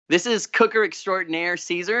This is cooker extraordinaire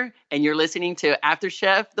Caesar, and you're listening to After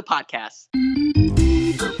Chef, the podcast.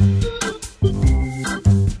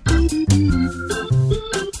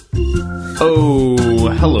 Oh,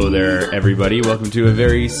 hello there, everybody. Welcome to a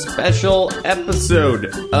very special episode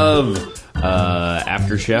of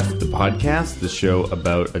After Chef, the podcast, the show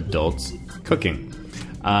about adults cooking.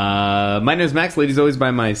 My name is Max. Ladies always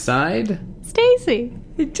by my side. Stacy.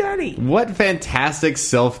 Johnny. What fantastic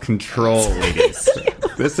self-control, ladies.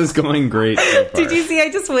 This is going great so far. Did you see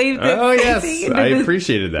I just waved at Oh, yes. Stacey I into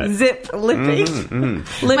appreciated that. Zip lipping.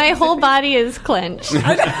 My whole body is clenched.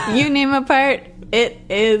 You name a part, it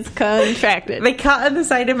is contracted. The cut on the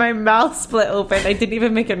side of my mouth split open. I didn't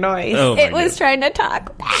even make a noise. Oh, my It was goodness. trying to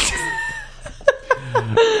talk.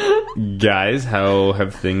 Guys, how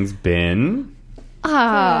have things been?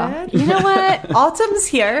 Oh, you know what? Autumn's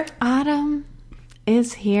here. Autumn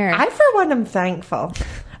is here. I, for one, am thankful.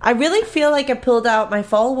 I really feel like I pulled out my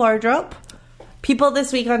fall wardrobe. People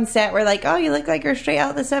this week on set were like, oh, you look like you're straight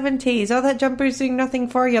out of the 70s. Oh, that jumper's doing nothing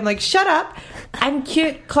for you. I'm like, shut up. I'm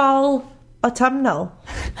cute, call autumnal.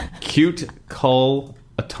 Cute, cull,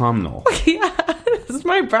 autumnal. Yeah, this is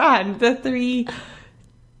my brand. The 3,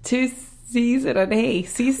 2 C's and an A.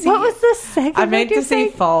 CC. What was the second I meant word you to say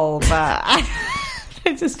said? fall, but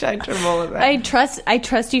I just tried to roll with that. I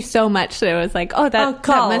trust you so much that it was like, oh, that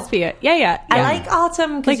call. must be it. Yeah. I like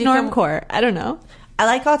autumn like because normcore. I don't know. I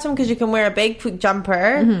like autumn because you can wear a big jumper.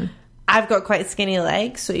 Mm-hmm. I've got quite skinny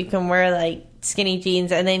legs, so you can wear like skinny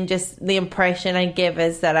jeans, and then just the impression I give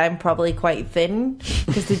is that I'm probably quite thin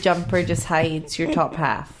because the jumper just hides your top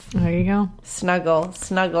half. There you go.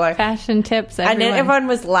 Snuggler. Fashion tips. And then everyone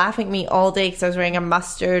was laughing at me all day because I was wearing a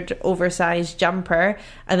mustard oversized jumper.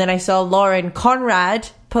 And then I saw Lauren Conrad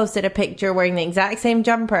posted a picture wearing the exact same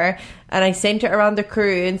jumper. And I sent it around the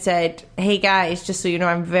crew and said, hey guys, just so you know,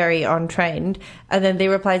 I'm very on trend. And then they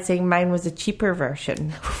replied saying mine was a cheaper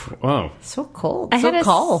version. Whoa. So cold. I so had a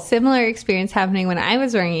cold. similar experience happening when I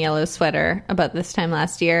was wearing a yellow sweater about this time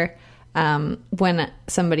last year. When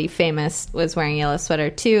somebody famous was wearing a yellow sweater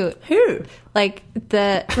too. Who? Like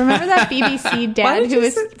remember that BBC Why dad did who you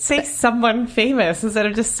was say someone famous instead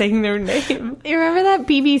of just saying their name? you remember that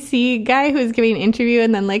BBC guy who was giving an interview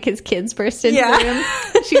and then like his kids burst into Yeah. the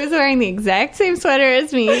room? She was wearing the exact same sweater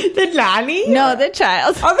as me. The nanny? No, the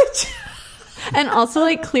child. Oh, the And also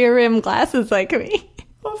like clear rim glasses like me.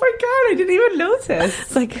 oh my god, I didn't even notice.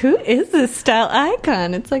 It's like, who is this style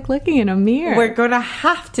icon? It's like looking in a mirror. We're going to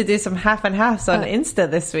have to do some half and halves on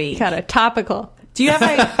Insta this week. Got a topical. Do you have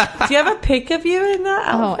a pic of you in that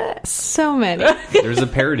outfit? Oh, so many. There's a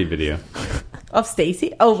parody video. Of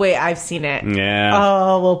Stacey? Oh wait, I've seen it. Yeah.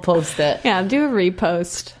 Oh, we'll post it. Yeah, do a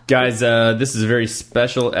repost. Guys, this is a very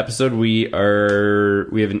special episode. We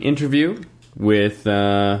have an interview with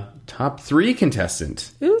top 3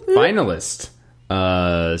 contestant, finalist,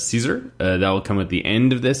 Caesar. That will come at the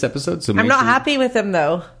end of this episode. So I'm not happy with him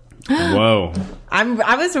though. Whoa.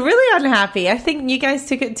 I was really unhappy. I think you guys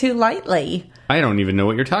took it too lightly. I don't even know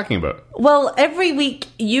what you're talking about. Well, every week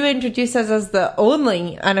you introduce us as the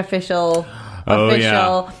only unofficial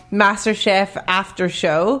MasterChef after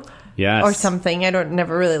show. Yes. Or something. I don't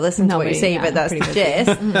never really listen to what you Nobody, say, yeah, but that's pretty the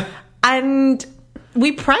gist. And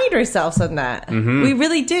we pride ourselves on that. Mm-hmm. We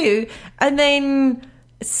really do. And then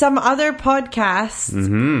some other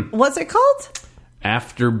podcast, what's it called?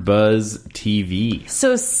 After Buzz TV.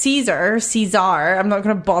 So Caesar, I'm not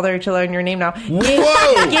going to bother to learn your name now,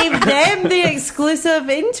 Whoa! gave them the exclusive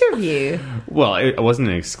interview. Well, it wasn't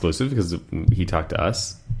an exclusive because he talked to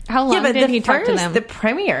us. How long did he talk to them? The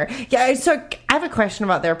premiere. Yeah, so I have a question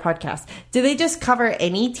about their podcast. Do they just cover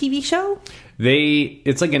any TV show?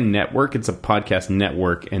 It's like a network. It's a podcast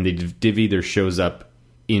network, and they divvy their shows up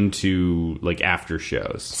into like after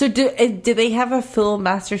shows. So do they have a full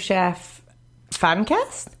MasterChef fan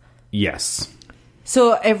cast? Yes.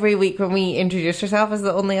 So every week when we introduce ourselves as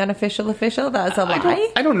the only unofficial official, that's a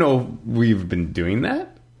lie? I don't know if we've been doing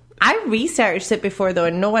that. I researched it before though,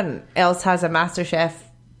 and no one else has a MasterChef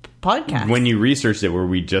podcast. When you researched it, were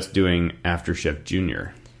we just doing After Chef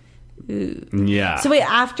Junior? Ooh. Yeah. So wait,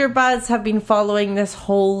 AfterBuzz have been following this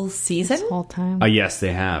whole season? This whole time. Yes,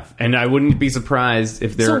 they have. And I wouldn't be surprised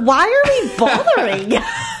if they're... So why are we bothering?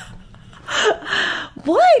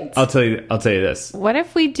 What? I'll tell you this. What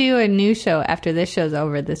if we do a new show after this show's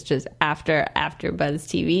over? This just after Buzz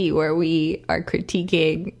TV, where we are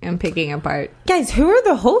critiquing and picking apart. Guys, who are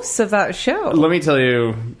the hosts of that show? Let me tell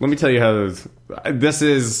you how this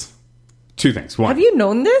is Two things. One, Have you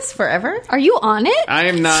known this forever? Are you on it? I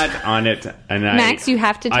am not on it, and Max, you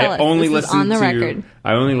have to tell us. Only This is listened on the to, record.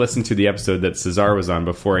 I only listened to the episode that Cesar was on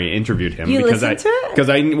before I interviewed him. You because listened to it? Because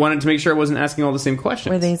I wanted to make sure I wasn't asking all the same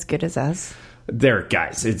questions. Were they as good as us? There,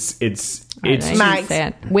 guys. It's I shouldn't Max, say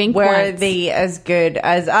it. Wink Were once. they as good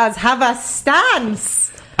as us? Have a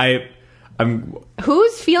stance. I'm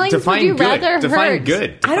Whose feelings would define you good. rather Define hurt?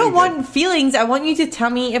 good. I don't Define good. want feelings. I want you to tell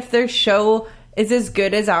me if their show is as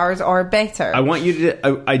good as ours or better. I want you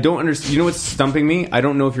to. I don't understand. You know what's stumping me? I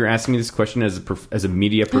don't know if you're asking me this question as a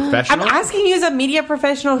media I'm professional. asking you as a media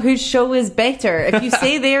professional whose show is better. If you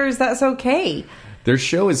say theirs, that's okay. Their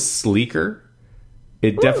show is sleeker.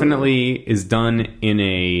 It definitely is done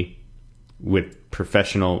with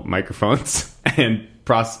professional microphones and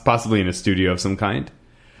possibly in a studio of some kind.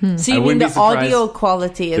 So I you mean wouldn't the be surprised. audio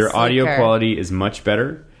quality is Their audio slicker. quality is much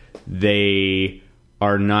better. They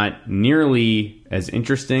are not nearly as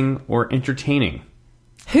interesting or entertaining.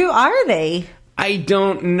 Who are they? I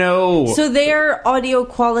don't know. So their audio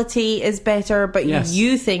quality is better, but Yes.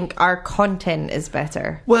 you think our content is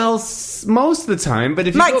better. Well, most of the time, but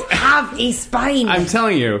if you Max, go, have a spine. I'm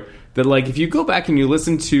telling you that, like, if you go back and you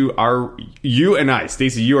listen to you and I,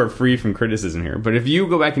 Stacey, you are free from criticism here, but if you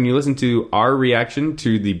go back and you listen to our reaction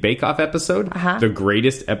to the Bake Off episode, the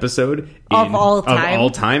greatest episode Of all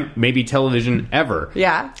time. maybe television ever.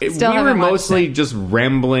 Yeah. Still we were haven't watched mostly just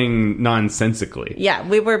rambling nonsensically. Yeah,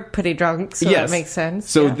 we were pretty drunk, so that makes sense.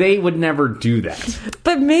 So yeah. they would never do that.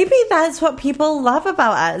 But maybe that's what people love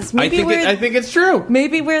about us. Maybe I think it's true.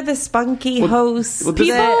 maybe we're the spunky hosts. well, this-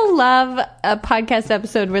 People love a podcast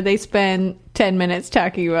episode where they spend 10 minutes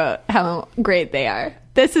talking about how great they are.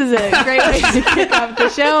 This is a great way to kick off the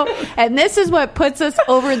show. And this is what puts us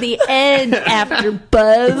over the edge after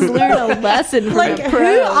Buzz learned a lesson from like, a who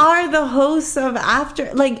pro. are the hosts of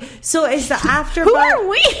After? Like, so is the After Who Buzz? are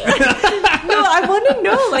we? No, I want to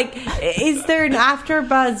know. Like, is there an After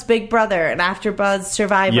Buzz Big Brother, an After Buzz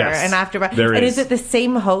Survivor, Yes, an After Buzz? there and is. is it the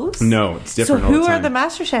same host? No, it's different So all who the are time. the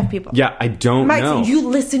MasterChef people? Yeah, I don't Max, know. you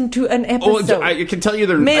listen to an Oh, episode. I can tell you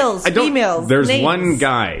they're Males, I don't, females, There's names. one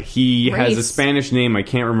guy. He has a Race. Spanish name. I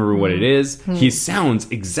can't remember what it is. He sounds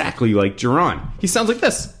exactly like Geron. He sounds like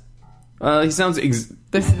this. He sounds. this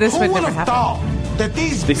Who would would never have happen. thought that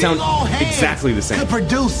these They big sound old hands exactly the same. could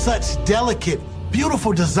produce such delicate,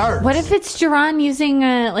 beautiful desserts? What if it's Jerron using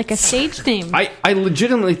a stage name? I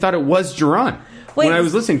legitimately thought it was Geron when I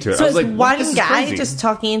was listening to it. So I was it's like, what? one This is guy crazy. just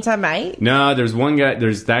talking into a mic? No, there's one guy.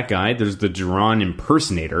 There's that guy. There's the Geron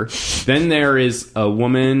impersonator. Then there is a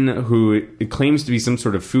woman who claims to be some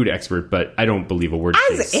sort of food expert, but I don't believe a word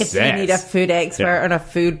As she if says. you need a food expert Yeah. on a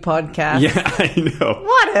food podcast. Yeah, I know.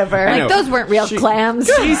 Whatever. I Like, know. those weren't real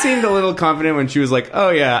clams. She seemed a little confident when she was like, "Oh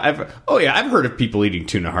yeah, I've heard of people eating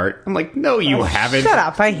tuna heart." I'm like, "No, you haven't. shut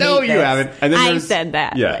up. I no, hate you this. haven't." And then I there's- said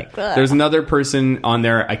that. Yeah, Like, ugh. there's another person on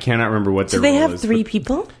there. I cannot remember what their So they role have is, 3 but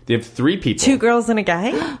people? They have 3 people. 2 girls and a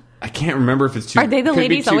guy? I can't remember if it's 2. Are they the could be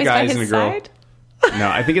ladies 2 always by guys his and a girl. side? No,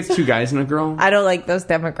 I think it's 2 guys and a girl. I don't like those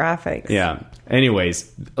demographics. Yeah.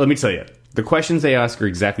 Anyways, let me tell you. The questions they ask are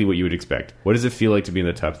exactly what you would expect. What does it feel like to be in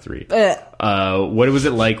the top 3? What was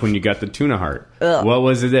it like when you got the tuna heart? What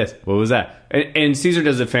was it this? What was that? And Caesar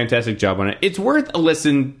does a fantastic job on it. It's worth a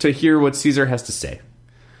listen to hear what Caesar has to say.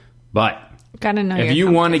 But Gotta know if your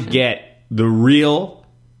you want to competition. get the real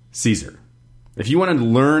Caesar, if you want to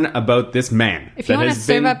learn about this man, If you that want to has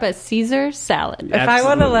serve been- up a Caesar salad, If I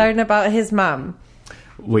want to Absolutely. learn about his mom,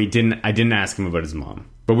 I didn't ask him about his mom,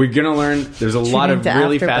 but we're gonna learn. There's a lot of into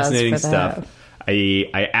really AfterBuzz fascinating for stuff. that.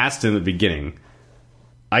 I asked him in the beginning.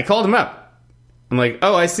 I called him up. I'm like,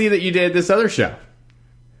 "Oh, I see that you did this other show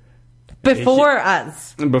before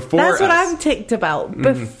us. before." That's what us." I'm ticked about.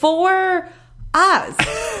 Before us.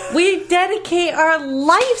 We dedicate our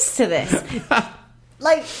lives to this.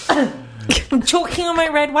 Like, I'm choking on my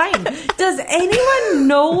red wine. Does anyone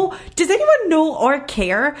know or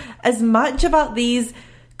care as much about these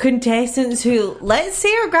contestants who, let's say,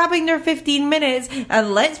 are grabbing their 15 minutes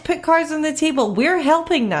and let's put cards on the table? We're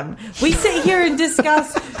helping them. We sit here and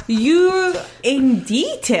discuss you in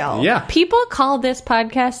detail. Yeah. people call this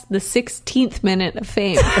podcast the 16th minute of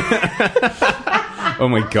fame. Oh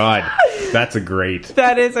my god, that's a great.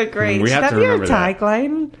 That is a great. We have Should to that be our remember that.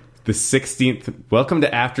 tagline? The 16th. Welcome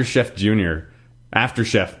to After Chef Junior. After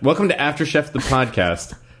Chef. Welcome to After Chef the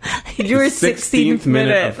podcast. Your The 16th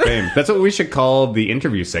minute. of fame. That's what we should call the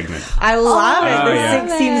interview segment. I love it. Oh, The yeah.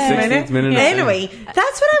 16th minute. 16th minute of Anyway,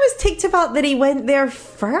 that's what I was ticked about, that he went there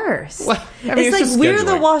first. Well, I mean, it's it's like just we're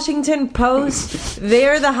the scheduling. Washington Post,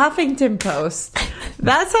 they're the Huffington Post.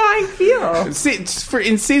 That's how I feel. See,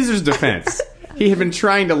 in Caesar's defense, He had been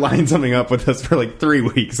trying to line something up with us for like 3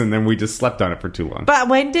 weeks, and then we just slept on it for too long. But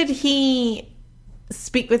when did he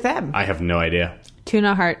speak with them? I have no idea.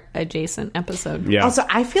 Tuna Heart adjacent episode. Yeah. Also,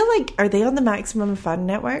 I feel like, are they on the Maximum Fun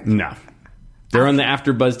network? No. They're on the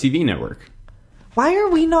AfterBuzz TV network. Why are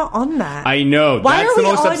we not on that? I know. Why That's are the we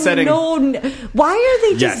most on upsetting. Why are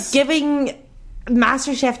they just Yes. giving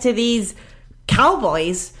MasterChef to these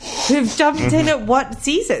cowboys who've jumped in at what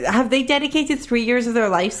season? Have they dedicated 3 years of their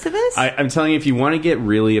lives to this? I'm telling you, if you want to get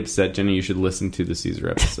really upset, Jenny, you should listen to the Caesar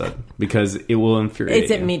episode because it will infuriate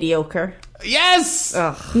Is it you. mediocre? Yes!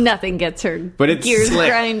 Nothing gets her But it's gears slick.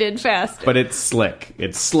 grinded fast. But it's slick.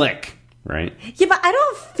 It's slick, right? Yeah, but I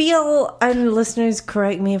don't feel, and listeners,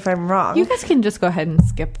 correct me if I'm wrong. You guys can just go ahead and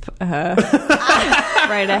skip right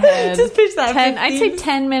ahead. Just pitch that I'd say 15.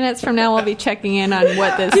 10 minutes from now, we'll be checking in on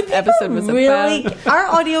what this episode was really, about. our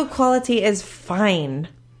audio quality is fine.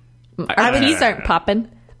 Our keys aren't popping.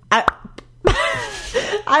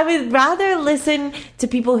 I would rather listen to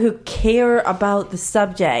people who care about the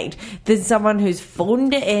subject than someone who's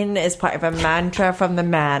phoned it in as part of a mantra from the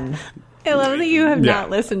man. I love that you have Yeah. not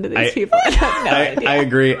listened to these people. I have no idea. I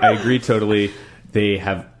agree. I agree totally. They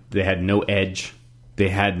had no edge. They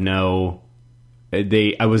had no.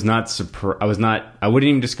 I was not surprised. I wouldn't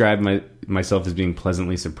even describe myself as being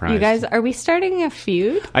pleasantly surprised. You guys, are we starting a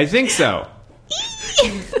feud? I think so.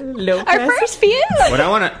 Our first feud? What I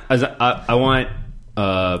want I want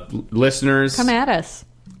listeners Come at us.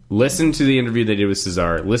 listen to the interview they did with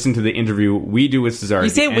Cesar. Listen to the interview we do with Cesar. You at the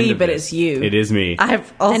say end we, of but this. it's you. It is me.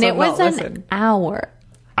 I've also And it was not an listened. hour.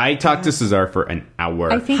 I talked to Cesar for an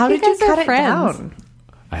hour. I think How you did you guys are cut it friends. down?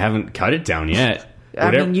 I haven't cut it down yet. I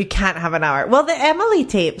mean, you can't have an hour. Well, the Emily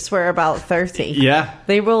tapes were about 30. Yeah.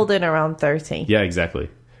 They rolled in around 30. Yeah, exactly.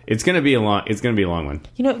 It's gonna be a long one.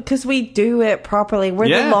 You know, because we do it properly. We're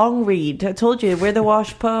Yeah. the long read. I told you, we're the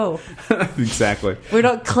Wash Po. Exactly. We're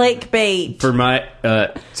not clickbait. For my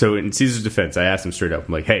so in Caesar's defense, I asked him straight up.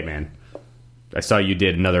 I'm like, "Hey, man, I saw you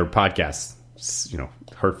did another podcast.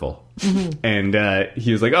 Hurtful." And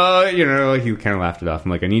he was like, "Oh, he kind of laughed it off."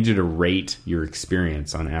 I'm like, "I need you to rate your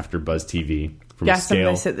experience on AfterBuzz TV from You a asked them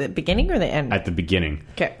scale this at the beginning or the end? at the beginning.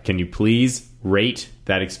 Okay. Can you please rate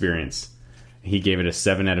that experience?" He gave it a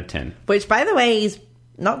 7 out of 10. Which, by the way, is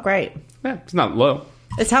not great. Yeah, it's not low.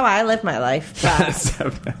 It's how I live my life. But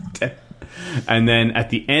 7 out of 10. And then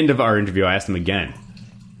at the end of our interview, I asked him again,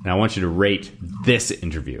 and I want you to rate this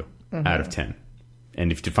interview out of 10.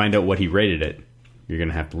 And if to find out what he rated it, you're going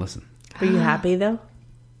to have to listen. were you happy, though?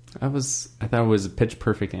 I thought it was a pitch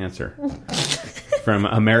perfect answer from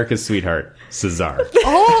America's sweetheart, Cesar.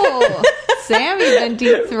 Oh, Sam, you've been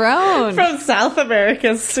dethroned. From South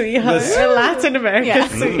America's sweetheart. This- Or Latin America's Yeah.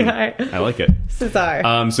 sweetheart. I like it. Cesar.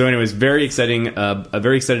 So anyways, very exciting.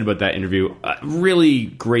 Very excited about that interview. Really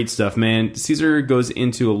great stuff, man. Caesar goes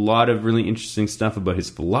into a lot of really interesting stuff about his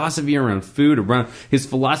philosophy around food, around his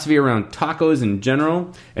philosophy around tacos in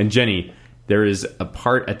general. And Jenny, there is a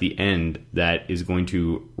part at the end that is going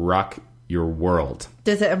to rock your world.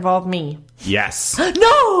 Does it involve me? Yes.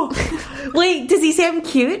 No! Wait, does he say I'm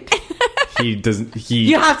cute? He doesn't.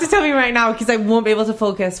 You have to tell me right now because I won't be able to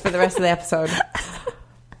focus for the rest of the episode.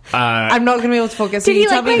 I'm not going to be able to focus. So Did he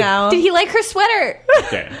tell like me now. Did he like her sweater?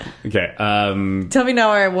 Okay. Okay. Tell me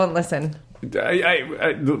now or I won't listen.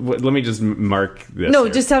 Let me just mark this. No,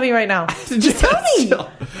 here. just tell me right now. Just tell me.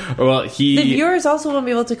 Well, The he. viewers also won't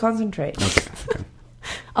be able to concentrate.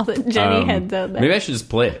 All the Jenny heads out there. Maybe I should just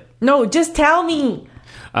play it. No, just tell me.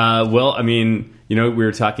 Well, I mean, we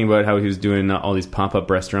were talking about how he was doing all these pop-up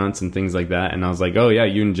restaurants and things like that, and I was like, oh yeah,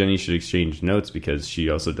 you and Jenny should exchange notes because she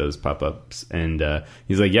also does pop-ups. And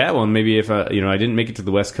he's like, yeah, well, maybe if I didn't make it to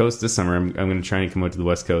the West Coast this summer, I'm going to try and come out to the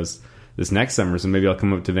West Coast this next summer, so maybe I'll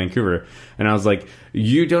come up to Vancouver. And I was like,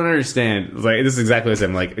 you don't understand. Like, this is exactly what I said.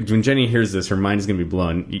 I'm like, when Jenny hears this, her mind is going to be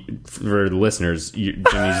blown. For the listeners,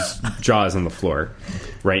 Jenny's jaw is on the floor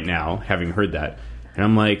right now, having heard that. And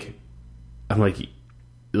I'm like,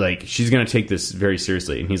 she's going to take this very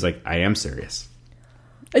seriously. And he's like, I am serious.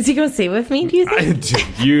 Is he going to stay with me, do you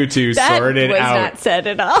think? You two that sort it was out. not said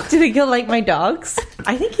at all. Do you think he'll like my dogs?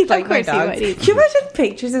 I think he'd like my course he dogs. would. Can you imagine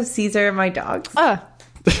pictures of Caesar and my dogs? Oh,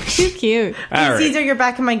 too cute. All right. Caesar, you're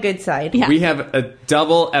back on my good side. Yeah. We have a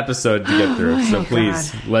double episode to get through. So my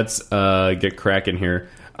please, let's get cracking here.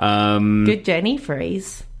 Good Jenny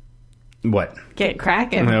phrase. What? Get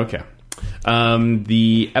cracking. Okay.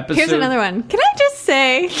 The episode... Here's another one. Can I just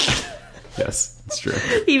say, Yes, it's true.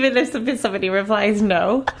 Even if somebody replies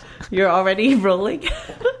no, you're already rolling.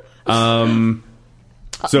 So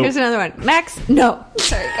here's another one. Max, no.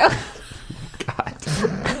 Sorry, go.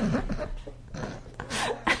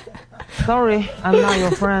 Sorry, I'm not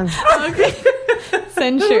your friend. Okay.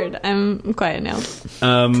 Censured. I'm quiet now.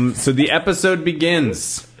 So the episode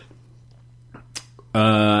begins.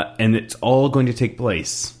 And it's all going to take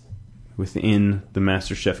place within the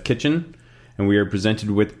MasterChef kitchen. And we are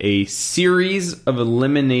presented with a series of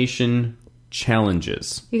elimination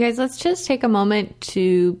challenges. You guys, let's just take a moment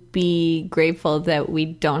to be grateful that we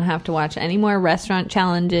don't have to watch any more restaurant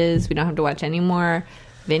challenges. We don't have to watch any more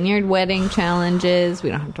vineyard wedding challenges. We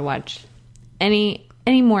don't have to watch any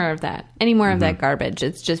more of that. Any more of that garbage.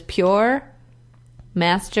 It's just pure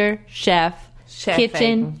MasterChef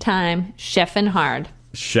kitchen time, chefing hard.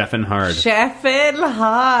 Chefing hard. Chefing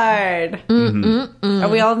hard. Are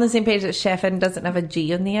we all on the same page that chefing doesn't have a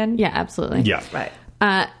G on the end? Yeah, absolutely. Yeah. Right.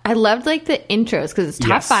 I loved like the intros because it's top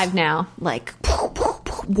Yes. 5 now. Like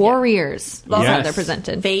warriors. That's how Yes. they're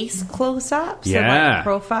presented. Face close-ups. Yeah. And like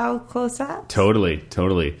profile close-ups.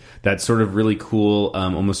 Totally. That sort of really cool,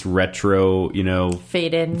 almost retro,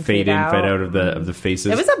 Fade in, fade out of the faces.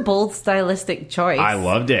 It was a bold stylistic choice. I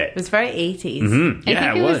loved it. It was very 80s. Yeah,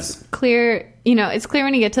 I think it was. clear. It's clear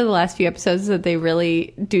when you get to the last few episodes that they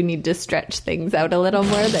really do need to stretch things out a little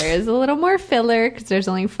more. There is a little more filler because there's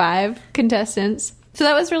only 5 contestants. So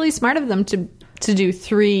that was really smart of them to do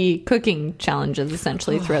 3 cooking challenges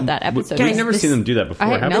essentially throughout that episode. I've never seen them do that before.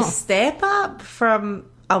 I have know. we? The step up from...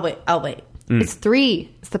 Oh, wait. It's 3.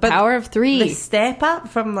 It's the power of 3. The step up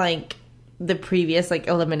from, like, the previous, like,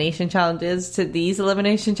 elimination challenges to these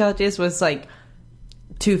elimination challenges was, like,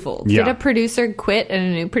 twofold. Yeah. Did a producer quit and a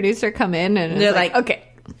new producer come in and They're it's like, like, okay.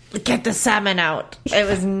 Get the salmon out. It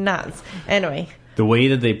was nuts. Anyway. The way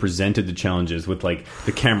that they presented the challenges with, like,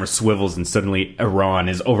 the camera swivels and suddenly Iran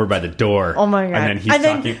is over by the door. Oh my God. And then he's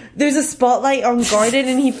talking. There's a spotlight on Gordon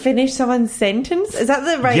and he finished someone's sentence. Is that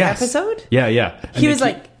the right Yes. episode? Yeah. And He they was keep-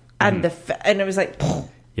 like, and it was like,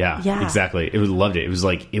 Yeah, exactly. It was loved it. It was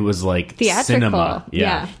like Theatrical. cinema.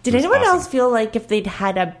 Yeah. Did It was anyone awesome. else feel like if they'd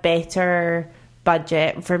had a better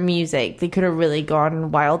budget for music, they could have really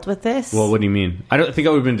gone wild with this? Well, what do you mean? I don't think I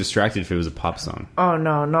would have been distracted if it was a pop song. Oh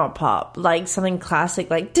no, not pop. Like something classic,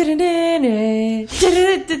 like that is-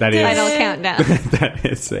 Final countdown. That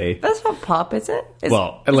is a That's not pop, is it?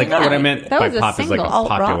 well, like that- what I meant that by was a pop is like a single.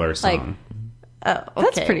 popular Alt-rock, song. That's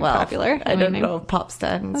okay, pretty popular. I don't know if pop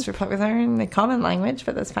stands for popular in the common language,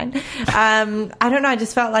 but that's fine. I don't know. I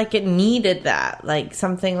just felt like it needed that, like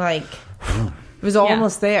something like it was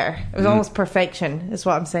almost there. It was almost perfection. Is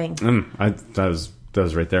what I'm saying. That was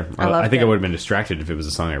right there. I loved I think it. I would have been distracted if it was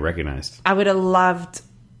a song I recognized. I would have loved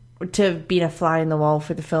to have been a fly in the wall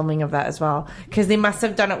for the filming of that as well, because they must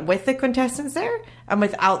have done it with the contestants there and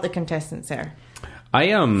without the contestants there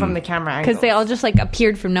from the camera angle. Because they all just like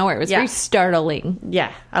appeared from nowhere. It was Yeah. very startling. Yeah,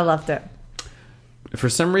 I loved it. For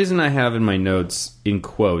some reason, I have in my notes in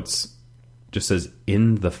quotes just says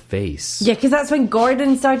 "in the face." Yeah, because that's when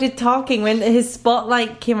Gordon started talking, when his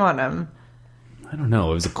spotlight came on him. I don't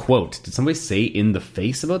know. It was a quote. Did somebody say "in the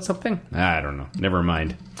face" about something? I don't know. Never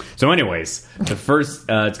mind. So, anyways, the first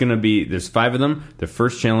it's going to be. There's 5 of them. The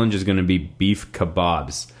first challenge is going to be beef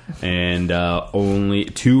kebabs, and only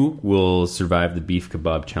 2 will survive the beef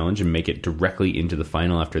kebab challenge and make it directly into the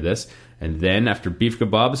final after this. And then after beef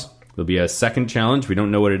kebabs, there'll be a second challenge. We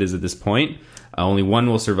don't know what it is at this point. Only 1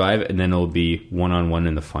 will survive, and then it'll be 1-on-1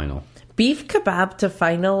 in the final. Beef kebab to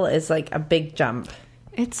final is like a big jump.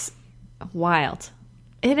 It's wild.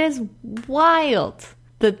 It is wild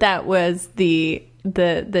that was the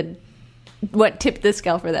what tipped the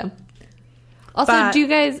scale for them. Also, But- do you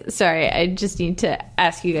guys? Sorry, I just need to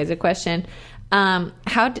ask you guys a question. So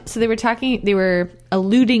they were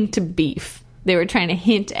alluding to beef. They were trying to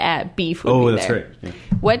hint at beef. Oh, that's there. right. Yeah.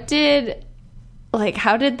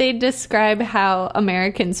 How did they describe how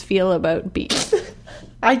Americans feel about beef?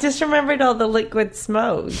 I just remembered all the liquid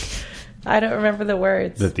smoke. I don't remember the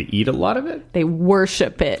words. That they eat a lot of it? They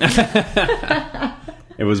worship it.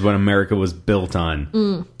 It was what America was built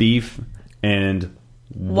on. Beef and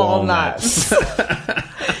walnuts.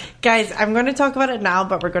 Guys, I'm going to talk about it now,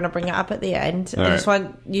 but we're going to bring it up at the end. All I just right.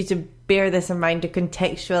 want you to bear this in mind to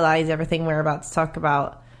contextualize everything we're about to talk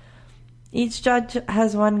about. Each judge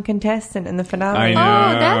has 1 contestant in the finale. I know.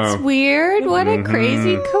 Oh, that's weird. What a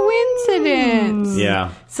crazy coincidence.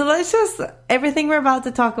 Yeah. So let's just, everything we're about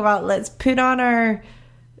to talk about, let's take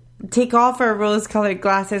off our rose-colored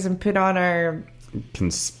glasses and put on our...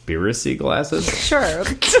 Conspiracy glasses? Sure.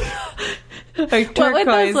 Our turquoise. What would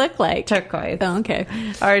those look like? Turquoise. Oh, okay.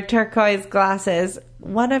 Our turquoise glasses.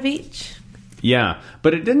 1 of each. Yeah,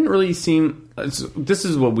 but it didn't really seem. This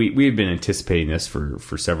is what we had been anticipating this for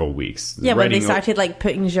several weeks. Yeah, when they Writing- started like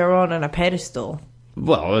putting Geron on a pedestal.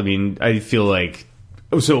 Well, I mean, I feel like.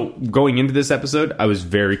 So going into this episode, I was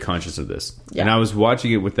very conscious of this, Yeah. and I was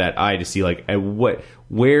watching it with that eye to see like what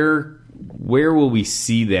where will we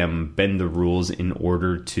see them bend the rules in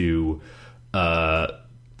order to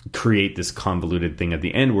create this convoluted thing at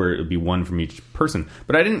the end where it would be one from each person?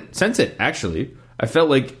 But I didn't sense it, actually. I felt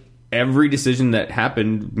like every decision that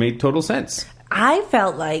happened made total sense. I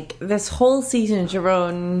felt like this whole season,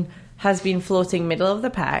 Jerome has been floating middle of the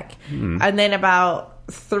pack. And then about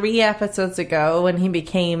 3 episodes ago, when he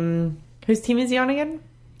became... Whose team is he on again?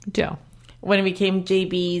 Joe. When he became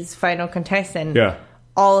JB's final contestant, Yeah.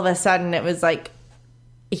 all of a sudden it was like,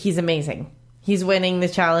 he's amazing. He's winning the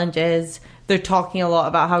challenges. They're talking a lot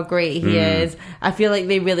about how great he is. I feel like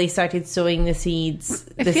they really started sowing the seeds.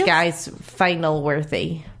 This guy's final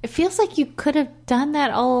worthy. It feels like you could have done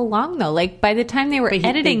that all along, though. Like, by the time they were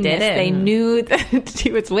editing this, they knew that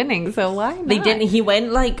he was winning, so why not? They didn't. He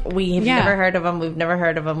went like, we've Yeah. never heard of him, we've never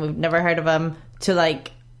heard of him, we've never heard of him, to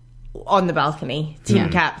like, on the balcony, team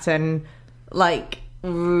captain, like,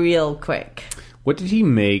 real quick. What did he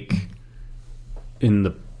make in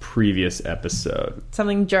the previous episode?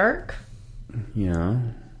 Something jerk? Yeah.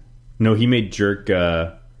 No, he made jerk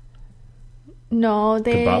No,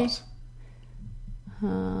 they... kebabs.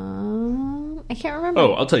 I can't remember.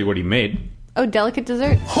 Oh, I'll tell you what he made. Oh, delicate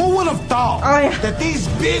dessert. Who would have thought Oh, yeah. that these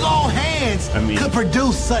big old hands could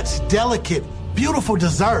produce such delicate, beautiful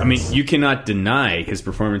desserts? I mean, you cannot deny his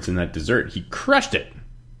performance in that dessert. He crushed it.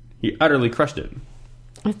 He utterly crushed it.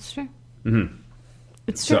 It's true. Mm-hmm.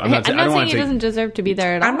 It's true. So I'm not I'm I not don't saying wanna he take- doesn't deserve to be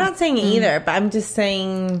there at all. I'm not saying either, but I'm just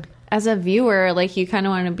saying... As a viewer, like, you kind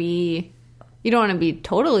of want to be... You don't want to be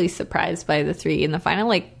totally surprised by the 3 in the final.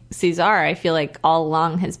 Like, Cesar, I feel like all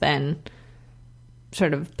along has been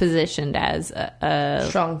sort of positioned as a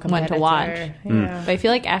Strong one to watch. competitor. Yeah. But I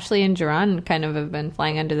feel like Ashley and Jerron kind of have been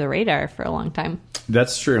flying under the radar for a long time.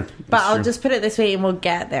 That's true. But That's I'll true. just put it this way and we'll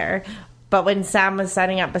get there. But when Sam was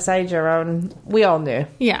standing up beside Jerome, we all knew.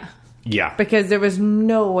 Yeah. Yeah. Because there was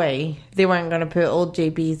no way they weren't going to put old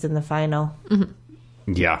JB's in the final.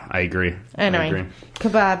 Yeah, I agree. Anyway, I agree.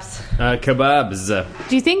 kebabs. Kebabs.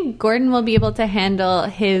 Do you think Gordon will be able to handle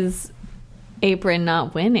his apron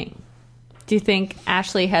not winning? Do you think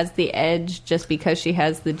Ashley has the edge just because she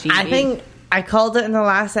has the GB? I think I called it in the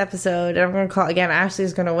last episode, and I'm going to call it again.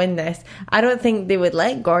 Ashley's going to win this. I don't think they would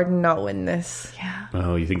let Gordon not win this. Yeah.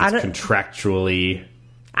 Oh, you think I it's don't- contractually...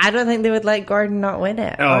 I don't think they would let Gordon not win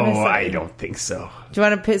it. Oh, honestly. I don't think so. Do you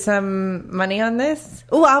want to put some money on this?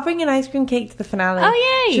 Oh, I'll bring an ice cream cake to the finale.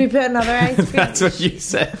 Oh, yay. Should we put another ice cream? That's what you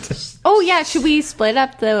said. Oh yeah, should we split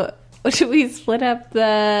up the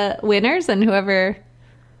winners and whoever?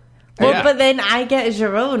 Well, Yeah. but then I get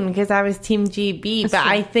Jerome because I was Team GB, but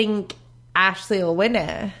true. I think Ashley will win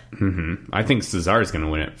it. I think Cesar's going to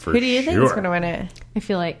win it for Who do you think sure. is going to win it? I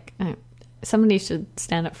feel like somebody should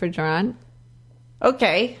stand up for Jerron.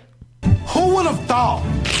 Okay. Who would have thought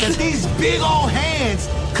that these big old hands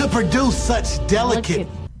could produce such delicate,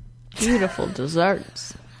 Beautiful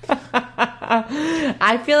desserts.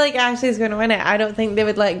 I feel like Ashley's going to win it. I don't think they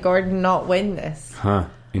would let Gordon not win this. Huh.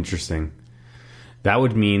 Interesting. That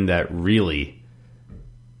would mean that really...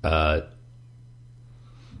 you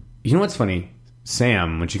know what's funny?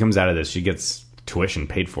 Sam, when she comes out of this, she gets tuition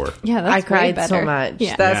paid for. Yeah, that's I way cried better. so much.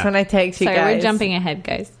 Yeah. That's Yeah. when I text you Sorry, guys. we're jumping ahead,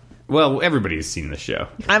 guys. Well, everybody's seen the show.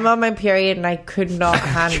 I'm on my period and I could not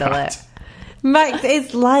handle God. it. Max,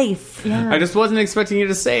 it's life. I just wasn't expecting you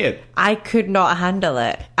to say it. I could not handle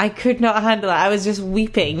it. I could not handle it. I was just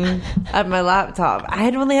weeping at my laptop. I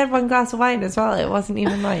had only had 1 glass of wine as well. It wasn't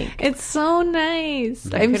even like... It's so nice.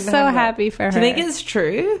 I'm couldn't so handle it. happy for her. Do you think it's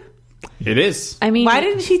true? It is. I mean, Why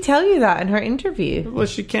didn't she tell you that in her interview? Well,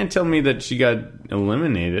 she can't tell me that she got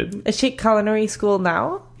eliminated. Is she at culinary school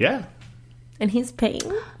now? Yeah. And he's paying?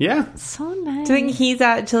 Do Yeah. so nice. you think he's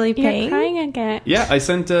actually You're paying? crying again? Yeah, I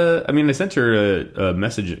sent her a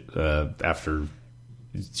message after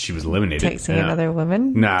she was eliminated. Texting Yeah. another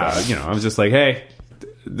woman? Nah, I was just like, hey,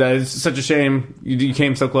 that is such a shame. You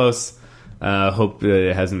came so close. Hope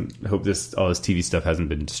it hasn't. Hope all this TV stuff hasn't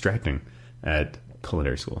been distracting at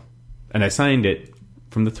culinary school. And I signed it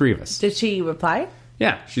from the 3 of us. Did she reply?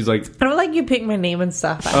 Yeah, she's like, I don't like you pick my name and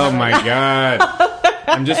stuff. oh my god.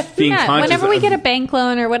 I'm just being Yeah, conscious. whenever we get a bank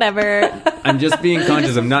loan or whatever, I'm just being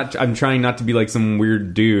conscious. I'm trying not to be like some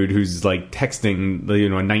weird dude who's like texting, a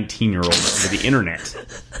 19-year-old over the internet.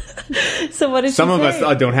 So what did Some she of say?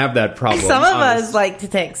 us don't have that problem. Some of honest. us like to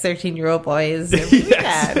text 13-year-old boys. Every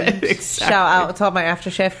Yes, weekend. exactly. Shout out to all my After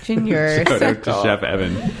Chef Junior. Shout out to Chef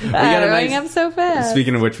Evan. We got a growing nice- up so fast.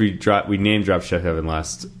 Speaking of which, we name dropped Chef Evan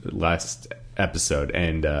last episode,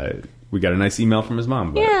 and we got a nice email from his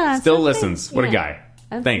mom. But Yeah, still so listens. thanks. What a Yeah. guy!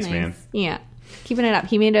 That's Thanks, nice. man. Yeah. Keeping it up.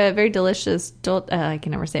 He made a very delicious, I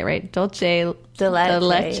can never say it right, dulce de leche.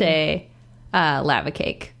 leche lava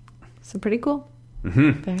cake. So pretty cool.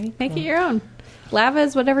 Very Make it your own. Lava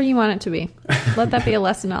is whatever you want it to be. Let that be a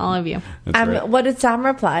lesson to all of you. That's right. What did Sam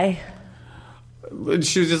reply?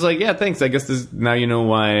 She was just like, yeah, thanks. I guess now you know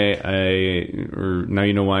why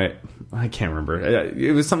I can't remember.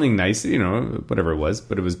 It was something nice, whatever it was,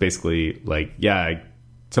 but it was basically like, yeah,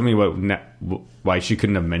 tell me why she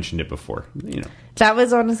couldn't have mentioned it before, That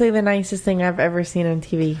was honestly the nicest thing I've ever seen on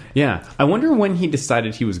TV. Yeah. I wonder when he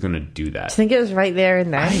decided he was going to do that. I think it was right there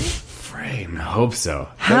and then. I hope so.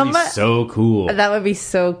 How That'd be so cool. That would be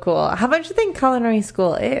so cool. How much do you think culinary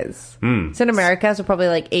school is? It's in America, so probably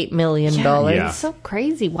like $8 million. Yeah. It's so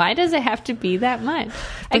crazy. Why does it have to be that much?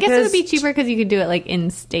 I guess it Because would be cheaper because you could do it like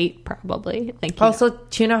in state, probably. Like Also,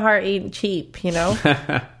 tuna heart ain't cheap,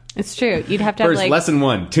 it's true. You'd have to have First, like lesson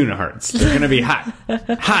 1, tuna hearts. They're going to be hot.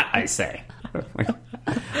 Hot, I say.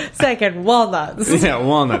 Second, walnuts. Yeah,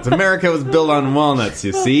 walnuts. America was built on walnuts,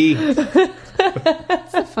 you see?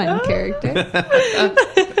 It's a fun character.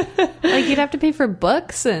 Like you'd have to pay for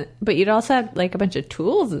books, but you'd also have like a bunch of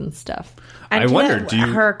tools and stuff. I wonder, do you...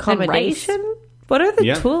 Her accommodation? What are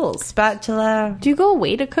the tools? Spatula. Do you go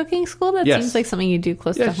away to cooking school? That Yes. seems like something you do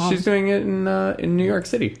close Yeah, to home. she's doing it in New York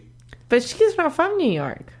City. But she's not from New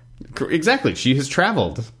York. Exactly. She has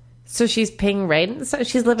traveled. So she's paying rent? So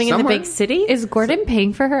she's living in Somewhere. the big city? Is Gordon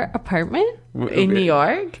paying for her apartment? In New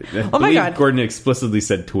York? I Oh my believe God. Gordon explicitly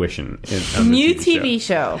said tuition. On the New TV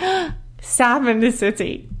show. TV show. Sam in the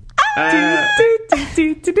City.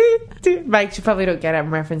 Mike, you probably don't get it. I'm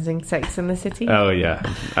referencing Sex in the City. Oh, yeah.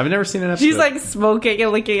 I've never seen an episode. She's like smoking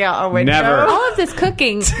and looking out a window. Never. All of this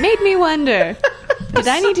cooking made me wonder, did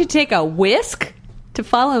I need to take a whisk to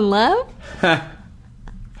fall in love?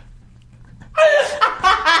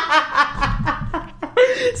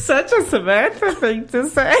 Such a Samantha thing to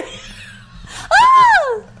say.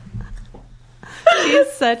 Ah!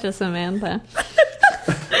 She's such a Samantha.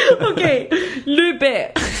 Okay, new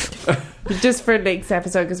bit. Just for next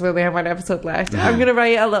episode, because we only have one episode left. I'm going to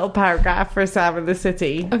write a little paragraph for Sam in the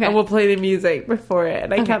City. Okay. And we'll play the music before it,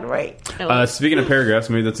 and I can't wait. Speaking of paragraphs,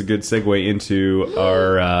 maybe that's a good segue into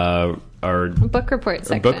our Book report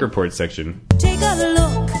section. book report section. Take a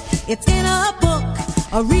look, it's in a book,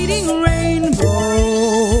 a reading rainbow.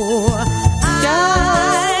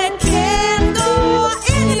 I can go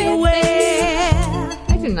anywhere.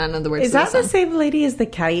 I do not know the words Is to that this the song. same lady as the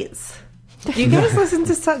Kites? You guys listen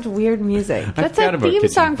to such weird music. I That's forgot a about theme Kitchen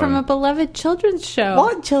song from Fun. a beloved children's show.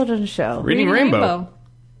 What children's show? Reading Rainbow.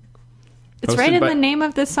 It's Hosted right in by- the name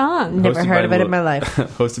of the song. Never Hosted heard by of it in my life.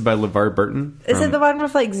 Hosted by LeVar Burton. Is it from- the one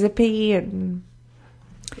with like Zippy and...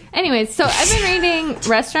 Anyways, so I've been reading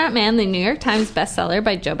Restaurant Man, the New York Times bestseller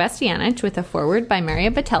by Joe Bastianich with a foreword by Maria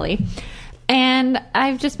Battelli. And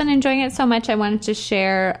I've just been enjoying it so much, I wanted to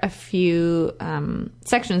share a few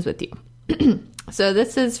sections with you. So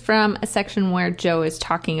this is from a section where Joe is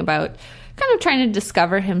talking about kind of trying to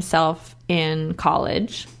discover himself in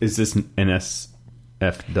college. Is this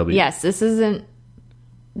NSFW? Yes, this isn't...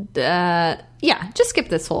 just skip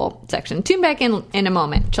this whole section. Tune back in a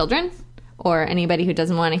moment, children. Or anybody who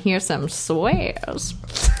doesn't want to hear some swears.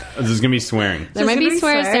 This is going to be swearing. There might gonna be be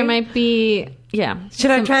swears. swearing? There might be, Should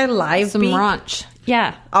I try and live some beep? raunch?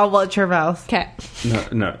 Yeah. I'll watch her mouth. Okay.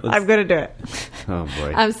 No. I'm going to do it. Oh,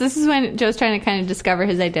 boy. So this is when Joe's trying to kind of discover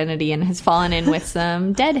his identity and has fallen in with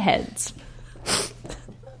some deadheads.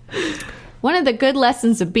 One of the good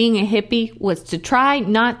lessons of being a hippie was to try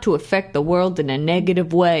not to affect the world in a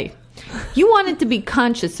negative way. You wanted to be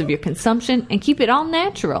conscious of your consumption and keep it all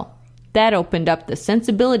natural. That opened up the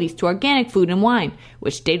sensibilities to organic food and wine,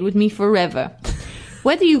 which stayed with me forever.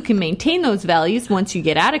 Whether you can maintain those values once you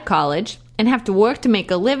get out of college and have to work to make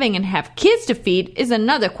a living and have kids to feed is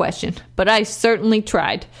another question, but I certainly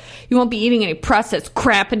tried. You won't be eating any processed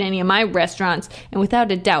crap in any of my restaurants, and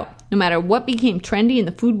without a doubt, no matter what became trendy in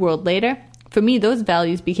the food world later, for me those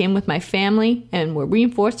values became with my family and were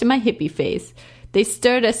reinforced in my hippie phase. They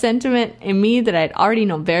stirred a sentiment in me that I'd already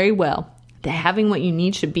known very well, that having what you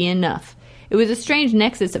need should be enough. It was a strange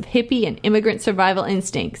nexus of hippie and immigrant survival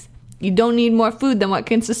instincts. You don't need more food than what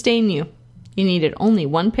can sustain you. You needed only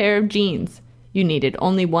one pair of jeans. You needed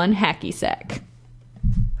only one hacky sack.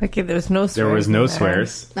 Okay, there was no swears. There was no in there.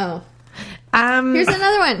 swears. Oh. Um, Here's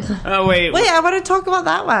another one. Oh, wait. Wait, I want to talk about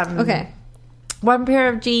that one. Okay. One pair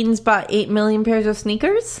of jeans bought 8 million pairs of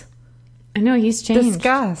sneakers? I know, he's changed.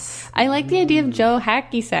 Discuss. I like the idea of Joe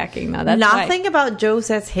hacky sacking, though. That's Nothing about Joe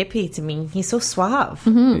says hippie to me. He's so suave.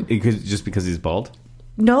 Just because he's bald?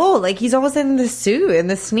 No, like he's always in the suit and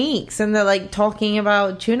the sneaks, and they're like talking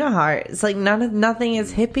about tuna hearts. Like nothing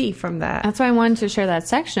is hippie from that. That's why I wanted to share that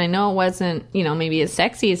section. I know it wasn't, maybe as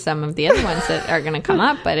sexy as some of the other ones that are going to come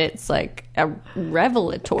up, but it's like a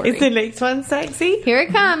revelatory. Is the next one sexy? Here it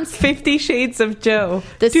comes. 50 Shades of Joe.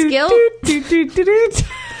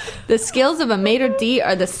 The skills of a maitre d'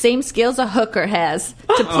 are the same skills a hooker has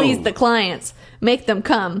to please the clients. Make them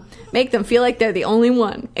come. Make them feel like they're the only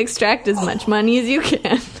one. Extract as much money as you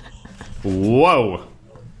can. Whoa.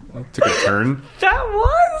 That took a turn. That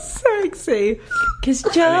was sexy. Because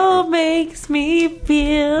Joe makes me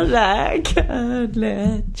feel like a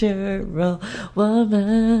natural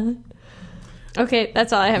woman. Okay,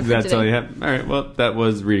 that's all I have for That's today. all you have? All right, well, that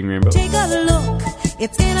was Reading Rainbow. Take a look,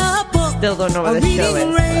 it's in a book. Still don't know what A the show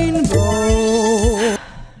reading is. rainbow.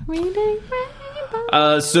 Reading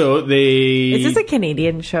Rainbow. So they... Is this a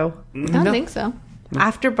Canadian show? I don't think so.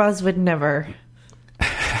 AfterBuzz would never.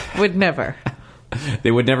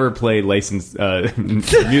 They would never play licensed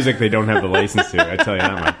music they don't have the license to, I tell you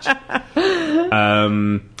that much.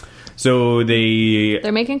 So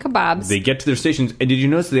They're making kebabs. they get to their stations, and did you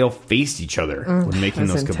notice they all faced each other when making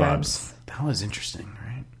those that's kebabs? intense. That was interesting,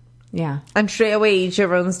 right? Yeah. And straight away,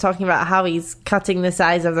 Jerome's talking about how he's cutting the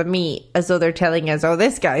size of the meat as though they're telling us, oh,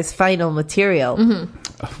 this guy's final material.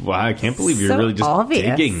 Wow, I can't believe you're So really just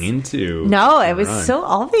obvious. digging into... No, it was Right. so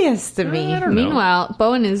obvious to me. I don't know. Meanwhile,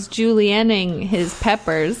 Bowen is julienning his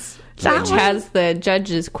peppers, That which one- has the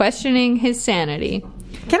judges questioning his sanity.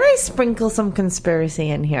 Can I sprinkle some conspiracy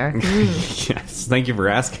in here? Yes, thank you for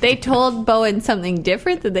asking. They told Bowen something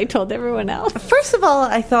different than they told everyone else. First of all,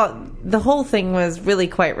 I thought the whole thing was really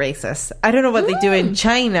quite racist. I don't know what they do in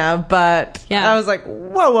China, but Yeah. I was like,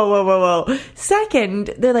 whoa.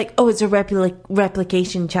 Second, they're like, oh, it's a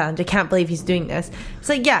replication challenge. I can't believe he's doing this. It's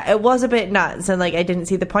like, yeah, it was a bit nuts, and like I didn't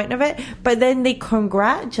see the point of it. But then they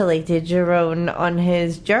congratulated Jerome on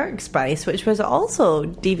his jerk spice, which was also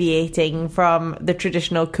deviating from the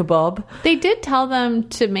traditional kebab. They did tell them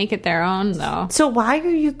to make it their own, though. So why are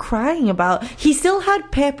you crying about? He still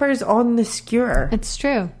had peppers on the skewer. It's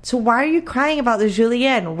true. So why are you crying about the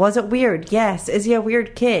julienne? Was it weird? Yes. Is he a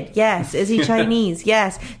weird kid? Yes. Is he Chinese?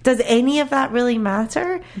 Yes. Does any of that really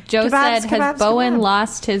matter? Joe Kebabs, said, has Bowen kebabs.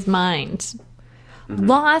 lost his mind?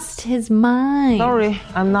 Lost his mind. Sorry,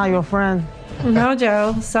 I'm not your friend. No,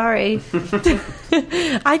 Joe. Sorry.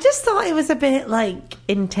 I just thought it was a bit like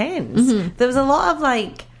intense. There was a lot of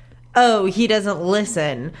like, oh, he doesn't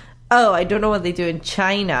listen. Oh, I don't know what they do in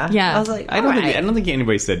China. Yeah. I was like, I don't alright. think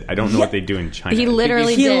anybody said, I don't know what they do in China. He I think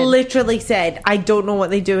literally He did. literally said, I don't know what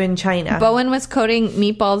they do in China. Bowen was coating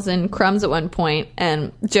meatballs in crumbs at one point,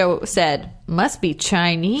 and Joe said, must be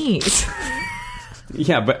Chinese.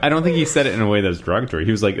 Yeah, but I don't think he said it in a way that was derogatory.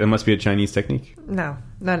 He was like, that must be a Chinese technique. No.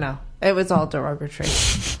 It was all derogatory.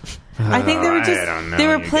 I think they were I don't know, they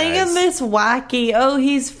were you playing guys. on this wacky, oh,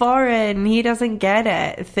 he's foreign, he doesn't get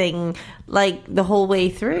it thing, like the whole way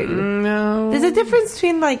through. No. There's a difference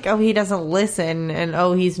between like, oh, he doesn't listen and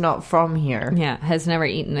oh, he's not from here. Yeah, has never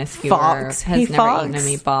eaten a skewer. Fox. Has Hey, never eaten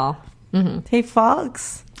a Fox. meatball. Hey,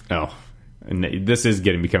 Fox. Oh. And this is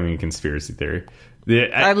becoming a conspiracy theory.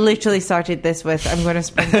 I literally started this with, I'm going to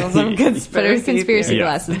sprinkle some conspiracy. Put her conspiracy Yeah.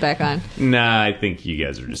 glasses back on. Nah, I think you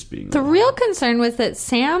guys are just being... The real concern was that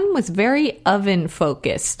Sam was very oven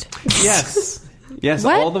focused. Yes. Yes,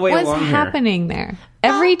 What all the way was along happening there?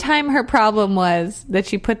 Every time her problem was that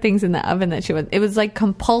she put things in the oven that she was, it was like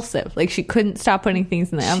compulsive. Like she couldn't stop putting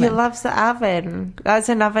things in the She oven. loves the oven. That's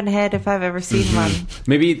an oven head if I've ever seen one. here.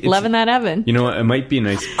 Maybe it's... Loving that oven. You know what? It might be a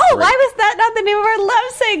nice... Oh, why was that not the name of our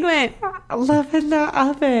love segment? Loving the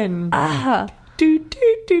oven. Ah. Do,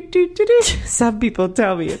 do, do, do, do, do. Some people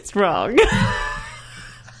tell me it's wrong.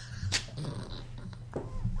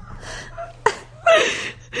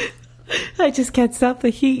 I just can't stop the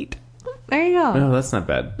heat. There you go. Oh, that's not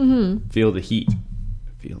bad. Mm-hmm. Feel the heat.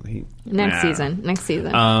 Feel the heat. Next Nah.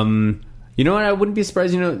 season. You know what? I wouldn't be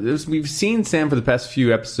surprised. You know, we've seen Sam for the past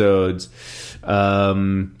few episodes.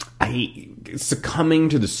 Succumbing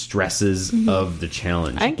to the stresses of the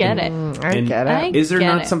challenge. I get it. I get it. Is there get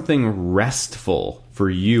not it. something restful for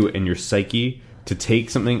you and your psyche to take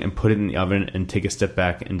something and put it in the oven and take a step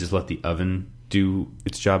back and just let the oven do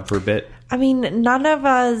its job for a bit? I mean, none of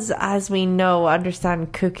us, as we know,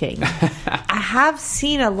 understand cooking. I have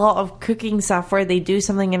seen a lot of cooking stuff where they do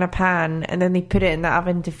something in a pan and then they put it in the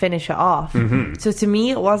oven to finish it off. So to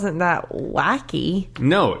me, it wasn't that wacky.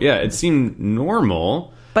 No, yeah, it seemed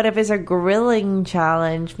normal. But if it's a grilling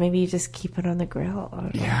challenge, maybe you just keep it on the grill. I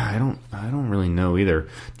don't know. Yeah, I don't really know either.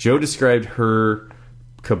 Joe described her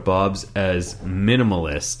kebabs as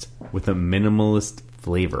minimalist with a minimalist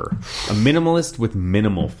flavor. A minimalist with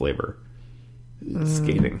minimal flavor.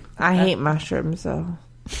 Scathing. I hate mushrooms, though.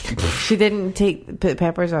 She didn't put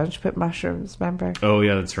peppers on. She put mushrooms, remember? Oh,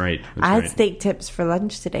 yeah, that's right. I had steak tips for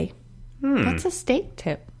lunch today. What's a steak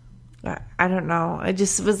tip? I don't know. It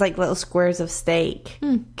just was like little squares of steak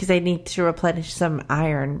because I need to replenish some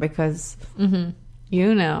iron because...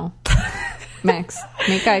 You know. Max,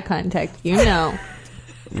 make eye contact. You know.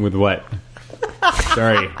 With what?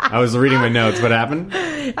 Sorry, I was reading my notes. What happened?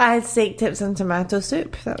 I had steak tips and tomato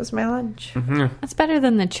soup. That was my lunch. That's better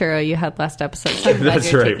than the churro you had last episode. So I'm glad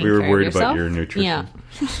That's you're right. taking We were care of worried about yourself. your nutrition. Yeah.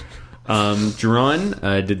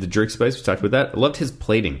 Jerron did the jerk spice. We talked about that. I loved his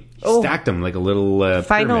plating. He stacked them like a little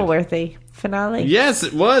Final pyramid. worthy. Finale. Yes,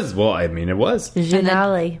 it was. Well, I mean, it was.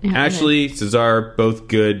 Finale. Ashley, Cesar, both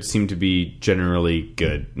good. Seemed to be generally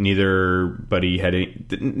good. Neither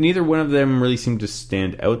one of them really seemed to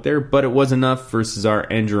stand out there, but it was enough for Cesar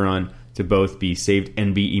and Jerron to both be saved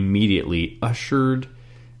and be immediately ushered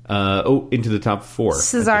into the top 4.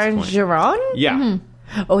 Cesar at and this point. Giron? Yeah,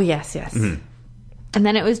 Oh, yes. And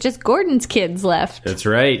then it was just Gordon's kids left. that's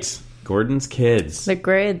right. Gordon's kids. The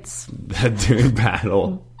grids. Doing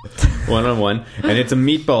battle 1-on-1, and it's a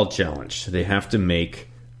meatball challenge. They have to make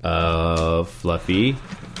fluffy,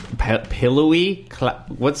 pillowy.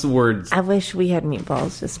 What's the word? I wish we had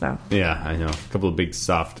meatballs just now. Yeah, I know. A couple of big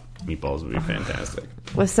soft meatballs would be fantastic.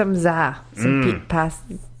 With some some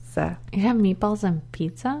pasta. You have meatballs and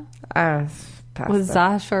pizza? Pasta. Was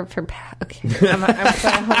za short for okay. I'm so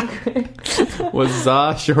hungry. Was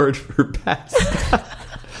za short for pasta?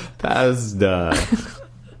 Pasta.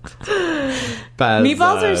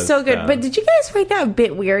 Meatballs are so good. But did you guys find that a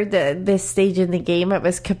bit weird that at this stage in the game it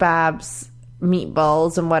was kebabs,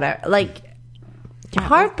 meatballs, and whatever? Like,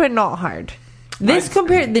 hard but not hard. This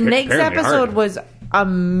compared, the next apparently episode hard. was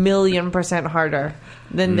 1,000,000% harder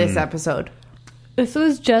than this episode. This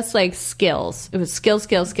was just like skills. It was skills.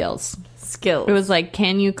 Skills. It was like,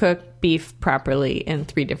 can you cook beef properly in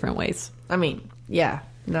 3 different ways? I mean, yeah,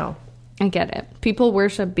 no. I get it. People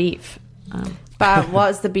worship beef. But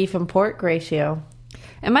what's the beef and pork ratio?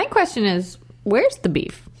 And my question is, where's the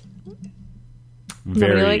beef?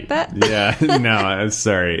 Nobody like that? Yeah, no, I'm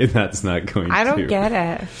sorry. That's not going to. I don't get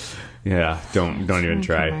it. Yeah, don't even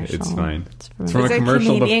try. commercial. It's fine. It's From a Is it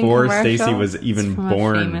commercial Canadian before commercial? Stacey was even from a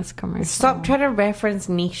born. famous commercial. Stop trying to reference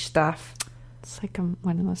niche stuff. It's like one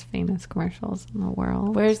of the most famous commercials in the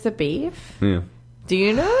world. Where's the beef? Yeah. Do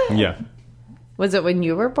you know it? Yeah. Was it when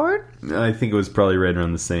you were born? I think it was probably right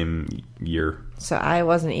around the same year. So I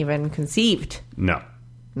wasn't even conceived. No.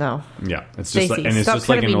 No. Yeah. It's just Stacey, like, and it's stop just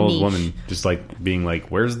like trying an to be old niche. woman just like being like,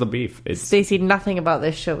 "Where's the beef?" It's Stacey, nothing about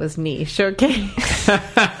this show was niche, okay?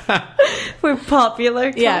 We're popular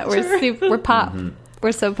culture. Yeah, we're pop.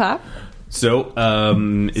 We're so pop. so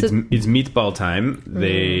it's meatball time.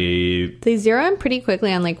 They zero in pretty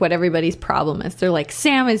quickly on like what everybody's problem is. They're like,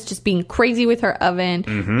 Sam is just being crazy with her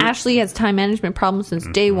oven. Ashley has time management problems since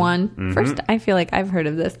day one. First, I feel like I've heard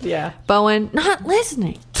of this. Yeah. Bowen not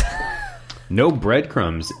listening. no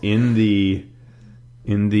breadcrumbs in the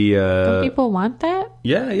Don't people want that?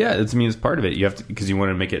 yeah. It's, I mean, it's part of it. You have to, because you want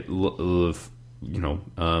to make it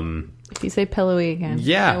If you say pillowy again,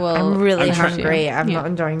 Yeah. I will I'm really punch you. hungry. I'm Yeah. not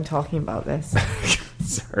enjoying talking about this.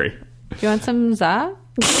 sorry. Do you want some za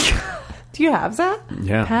Do you have that?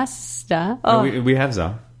 Yeah. pasta? No, we have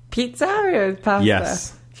za. Pizza or pasta?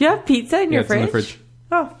 Yes. Do you have pizza in your It's in fridge? the fridge.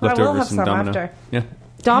 Oh, I will Leftovers have from some Domino. after. Yeah.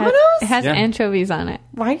 Domino's? It has Yeah. anchovies on it.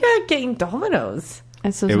 Why are you getting Domino's?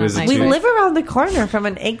 This It was not my We Tuesday. choice. live around the corner from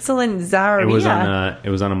an excellent Zaria. It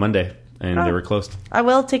was on a Monday, and they were closed. I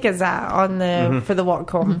will take a Zat on the for the walk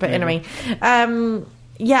home. But anyway,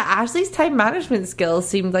 yeah, Ashley's time management skills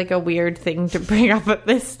seemed like a weird thing to bring up at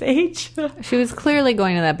this stage. She was clearly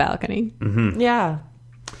going to that balcony. Yeah,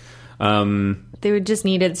 They would just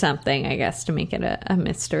needed something, I guess, to make it a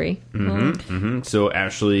mystery. So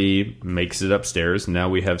Ashley makes it upstairs. Now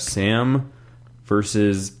we have Sam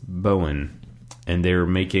versus Bowen, and they're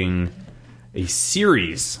making a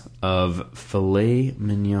series of filet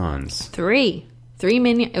mignons. Three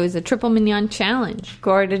mignon. It was a triple mignon challenge.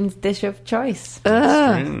 Gordon's dish of choice: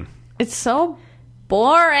 Mm. It's so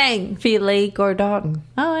boring. filet Gordon.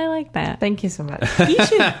 Oh, I like that. Thank you so much. He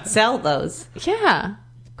should sell those. Yeah,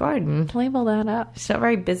 Gordon. label that up. She's not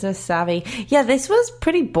very business savvy. Yeah, this was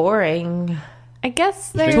pretty boring I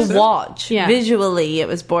guess think there's so? to watch. Yeah. Visually, it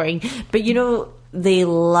was boring. But you know, they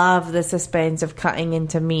love the suspense of cutting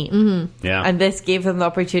into meat. Yeah, And this gave them the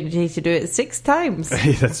opportunity to do it 6 times.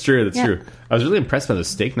 that's true. That's Yeah. true. I was really impressed by the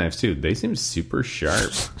steak knives too. They seem super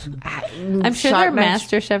sharp. I'm sure they're Sharp knives.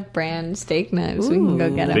 MasterChef brand steak knives. We can go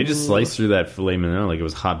get them. They just sliced through that filet mignon like it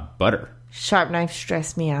was hot butter. Sharp knife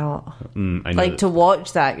stressed me out. I know Like that- to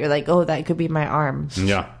watch that, you're like, oh, that could be my arm.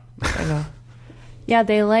 Yeah. I know. Yeah,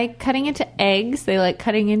 they like cutting into eggs. They like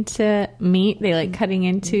cutting into meat. They like cutting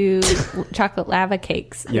into chocolate lava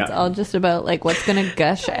cakes. Yeah. It's all just about like what's going to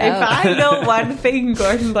gush If out. I know one thing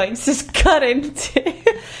Gordon likes to cut into,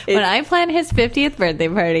 When I plan his 50th birthday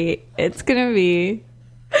party, it's going to be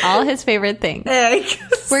all his favorite things. eggs.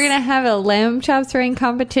 We're going to have a lamb chop throwing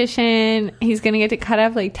competition. He's going to get to cut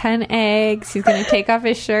up like 10 eggs. He's going to take off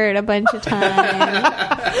his shirt a bunch of times.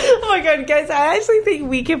 Oh my god, guys! I actually think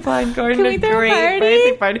we can plan Gordon Can a we throw a great party?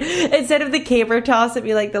 birthday party. Instead of the caber toss, it'd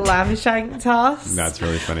be like the lamb shank toss. That's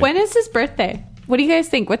really funny. When is his birthday? What do you guys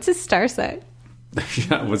think? What's his star sign?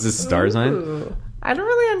 Yeah, what's his star sign? Ooh, I don't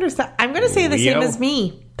really understand. I'm going to say the Leo? same as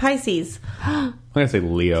me. Pisces. I'm going to say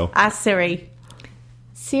Leo. Ask Siri.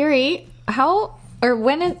 Siri, how or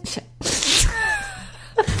when is...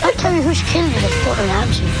 Don't tell me who's killing the Gordon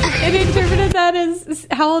Ramsay. It interpreted that as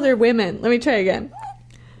how old are women? Let me try again.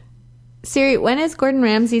 Siri, when is Gordon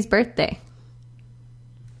Ramsay's birthday?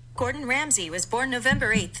 Gordon Ramsay was born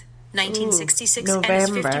November 8th, 1966, and is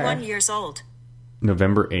November. 51 years old.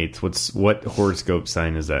 November 8th. What horoscope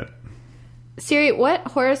sign is that? Siri, what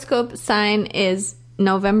horoscope sign is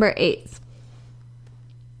November 8th?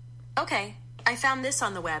 Okay, I found this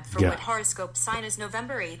on the web for Yeah. what horoscope sign is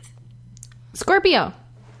November 8th. Scorpio.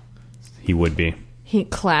 He would be. He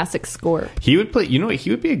classic Scorp. He would play. You know what?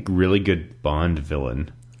 He would be a really good Bond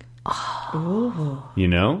villain. Oh. You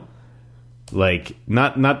know, like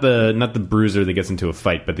not the bruiser that gets into a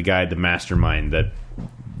fight, but the guy, the mastermind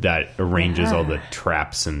that arranges all the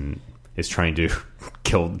traps and is trying to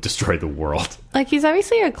destroy the world. Like, he's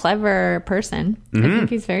obviously a clever person. I think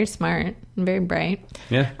he's very smart and very bright.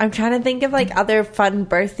 Yeah. I'm trying to think of like other fun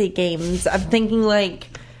birthday games. I'm thinking like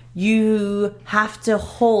you have to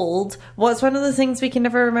hold. What's one of the things we can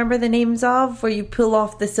never remember the names of, where you pull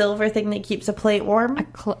off the silver thing that keeps a plate warm?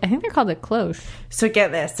 I think they're called a cloche. So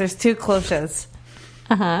get this: there's two cloches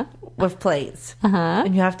Uh-huh. with plates, Uh-huh.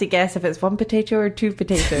 and you have to guess if it's one potato or two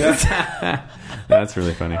potatoes. That's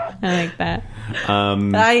really funny. I like that.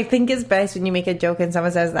 I think it's best when you make a joke and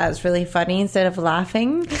someone says that's really funny instead of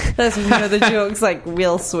laughing. That's when you know the joke's like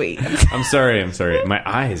real sweet. I'm sorry. My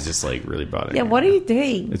eye is just like really bothering Yeah, me. what are you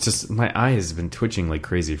doing? It's just my eye has been twitching like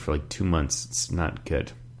crazy for like 2 months. It's not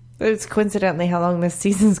good. It's coincidentally how long this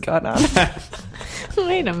season's gone on.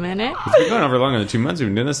 Wait a minute. It's been going on for longer than 2 months. We've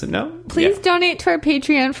been doing this. No, Please Yeah. donate to our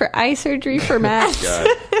Patreon for eye surgery for Matt. God.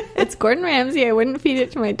 It's Gordon Ramsay. I wouldn't feed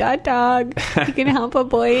it to my dog. You can help a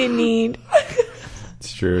boy in need.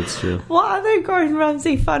 It's true. It's true. What other Gordon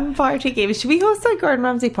Ramsay fun party games? Should we host a Gordon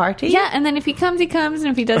Ramsay party? Yeah, and then if he comes, he comes,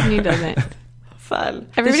 and if he doesn't, he doesn't. Fun.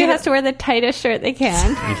 Everybody has to wear the tightest shirt they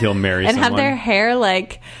can He'll marry and someone. have their hair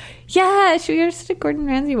like, yeah, should we go to a Gordon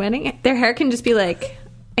Ramsay wedding? Their hair can just be like,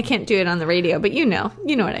 I can't do it on the radio, but you know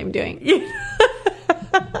what I'm doing.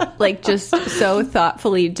 Like just so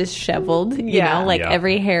thoughtfully disheveled, you know, like Yeah.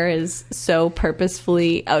 every hair is so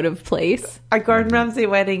purposefully out of place. A Gordon Ramsay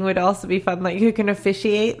wedding would also be fun. Like, who can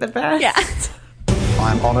officiate the best? Yeah.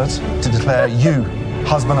 I'm honoured to declare you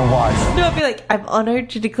husband and wife. No, I'd be like, I'm honoured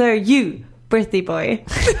to declare you birthday boy.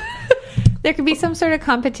 There could be some sort of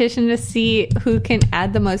competition to see who can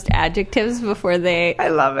add the most adjectives before they. I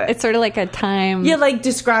love it. It's sort of like a time. Yeah, like,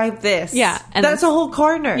 describe this. Yeah, and That's a whole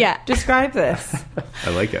corner. Yeah. Describe this. I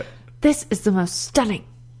like it. This is the most stunning,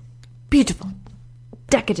 beautiful,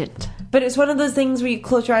 decadent. But it's one of those things where you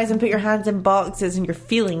close your eyes and put your hands in boxes and you're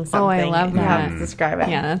feeling something. Oh, I love and you that. have to describe it.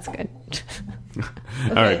 Yeah, that's good.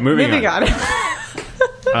 All right, moving on.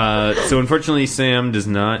 on. So unfortunately, Sam does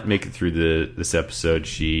not make it through this episode.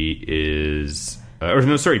 She is,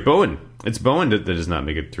 Bowen. It's Bowen that does not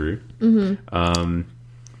make it through. Mm-hmm.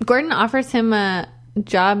 Gordon offers him a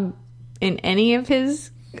job in any of his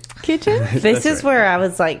kitchens. This is where I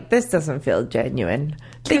was like, this doesn't feel genuine.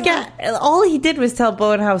 All he did was tell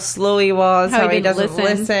Bowen how slow he was, how he didn't doesn't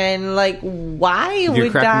listen. Like, why You're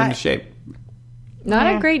would cracking him into that... shape.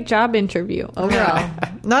 Not a great job interview overall.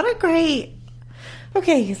 Not a great...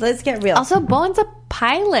 Okay, let's get real. Also, Bowen's a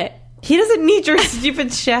pilot. He doesn't need your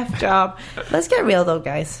stupid chef job. Let's get real, though,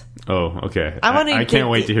 guys. Oh, okay. wanna I dig can't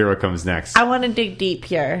wait deep. to hear what comes next. I want to dig deep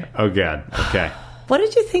here. Oh, God. Okay. What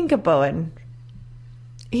did you think of Bowen?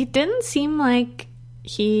 He didn't seem like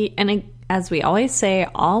he... And as we always say,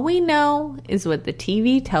 all we know is what the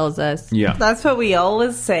TV tells us. Yeah. That's what we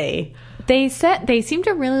always say. They seem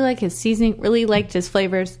to really like his seasoning, really liked his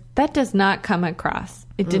flavors. That does not come across.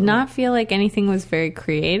 It did not feel like anything was very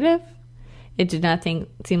creative. It did not seem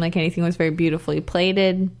like anything was very beautifully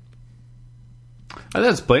plated. I thought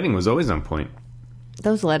his plating was always on point.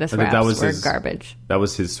 Those lettuce I think wraps were garbage. That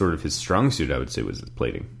was his sort of his strong suit, I would say, was his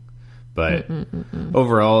plating. But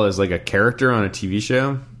overall, as like a character on a TV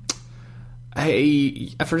show,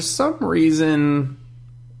 for some reason,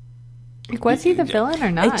 like, was he the villain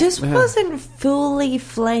or not? It just wasn't fully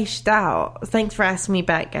fleshed out. Thanks for asking me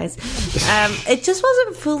back, guys. It just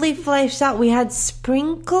wasn't fully fleshed out. We had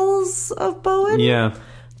sprinkles of Bowen,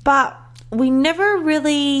 but we never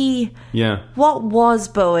really. Yeah. What was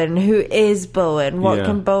Bowen? Who is Bowen? What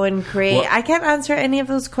can Bowen create? Well, I can't answer any of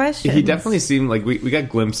those questions. He definitely seemed like we got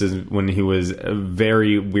glimpses when he was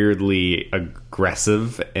very weirdly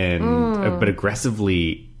aggressive and but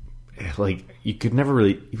aggressively, like you could never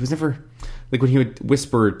really. He was never like when he would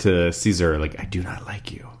whisper to Caesar, like, "I do not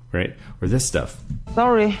like you," right? Or this stuff.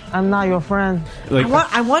 Sorry, I'm not your friend. Like,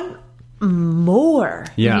 I want more.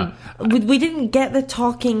 Yeah. We didn't get the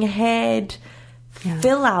talking head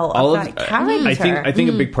fill out of that character. I think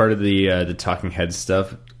a big part of the talking head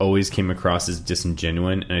stuff always came across as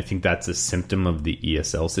disingenuine, and I think that's a symptom of the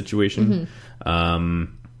ESL situation. And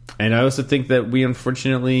I also think that we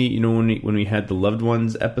unfortunately, when we had the Loved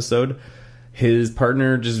Ones episode, his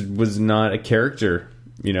partner just was not a character,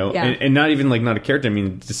 and not even like not a character. I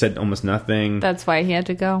mean, just said almost nothing. That's why he had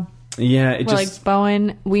to go. Yeah, We're like,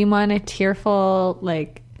 Bowen, we want a tearful,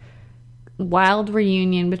 like, wild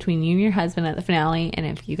reunion between you and your husband at the finale, and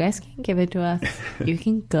if you guys can't give it to us, you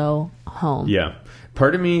can go home. Yeah.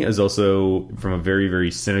 Part of me is also, from a very,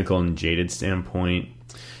 very cynical and jaded standpoint,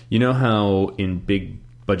 you know how in big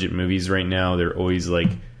budget movies right now, they're always like,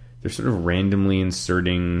 they're sort of randomly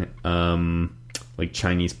inserting like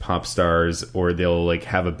Chinese pop stars, or they'll like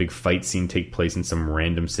have a big fight scene take place in some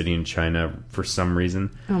random city in China for some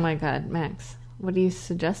reason. Oh my God, Max. What are you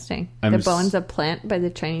suggesting? That Bowen's a plant by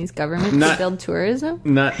the Chinese government to build tourism?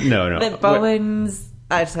 No. That Bowen's...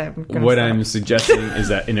 What I'm suggesting is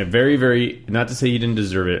that in a very, very... Not to say he didn't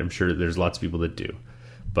deserve it. I'm sure there's lots of people that do.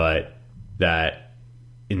 But that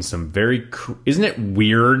in some very... Isn't it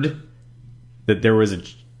weird that there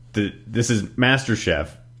was this is MasterChef,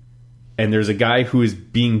 and there's a guy who is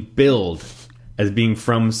being billed as being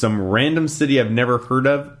from some random city I've never heard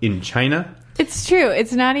of in China? It's true.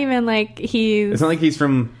 It's not even like he's... It's not like he's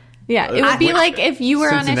from... Yeah, it would be like if you were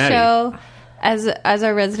Cincinnati. on a show as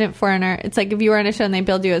a resident foreigner. It's like if you were on a show and they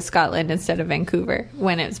billed you as Scotland instead of Vancouver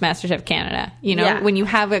when it's MasterChef Canada. When you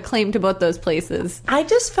have a claim to both those places. I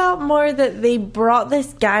just felt more that they brought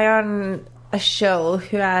this guy on a show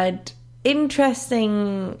who had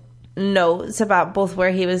interesting notes about both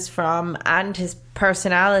where he was from and his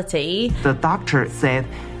personality. The doctor said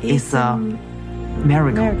it's a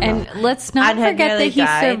miracle. And let's not forget that he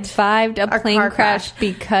survived a plane crash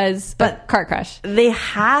because of car crash. They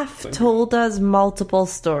have told us multiple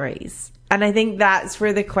stories. And I think that's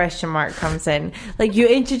where the question mark comes in. Like, you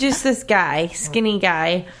introduce this guy, skinny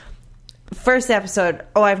guy. First episode,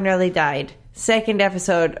 oh, I've nearly died. Second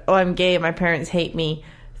episode, oh, I'm gay, my parents hate me.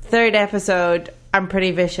 Third episode, I'm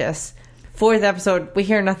pretty vicious. Fourth episode, we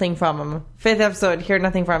hear nothing from him. Fifth episode, hear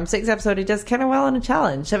nothing from him. Sixth episode, he does kind of well on a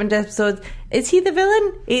challenge. Seventh episode, is he the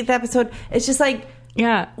villain? Eighth episode, it's just like...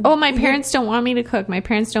 Yeah. Oh, my parents don't want me to cook. My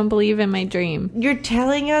parents don't believe in my dream. You're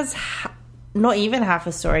telling us... not even half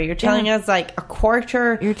a story. You're telling us like a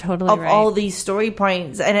quarter You're totally of right. all these story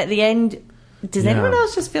points. And at the end, does anyone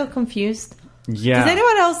else just feel confused? Yeah. Does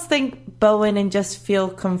anyone else think Bowen and just feel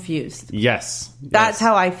confused? Yes. That's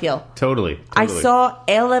how I feel. Totally. I saw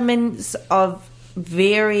elements of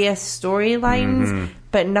various storylines,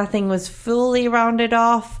 but nothing was fully rounded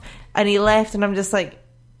off. And he left, and I'm just like,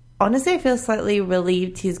 honestly, I feel slightly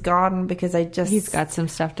relieved he's gone because he's got some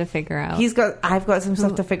stuff to figure out. I've got some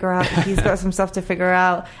stuff to figure out. He's got some stuff to figure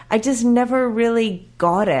out. I just never really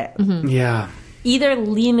got it. Yeah. Either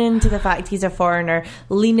lean into the fact he's a foreigner,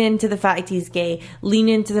 lean into the fact he's gay, lean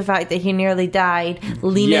into the fact that he nearly died,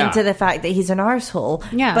 lean into the fact that he's an arsehole.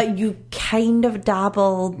 Yeah. But you kind of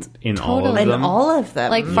dabbled in all of them.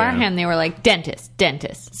 Like Farhan, they were like dentist,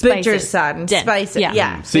 spices, butcher's son, spices.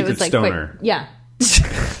 Yeah. Secret it was like stoner. Yeah.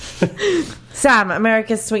 Sam,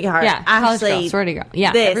 America's sweetheart. Yeah, Ashley, swear to God.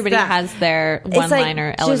 Yeah, everybody has their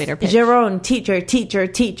one-liner elevator pitch. Jerome,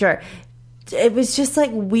 teacher. It was just like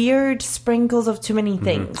weird sprinkles of too many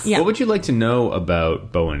things. Yeah. What would you like to know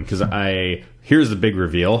about Bowen? Because here's the big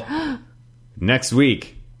reveal. Next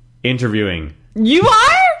week, interviewing. You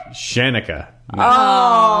are? Shanika.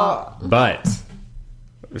 Oh. But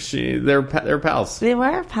they're pals. They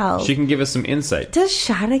were pals. She can give us some insight. Does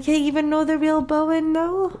Shanika even know the real Bowen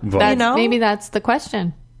though? Maybe that's the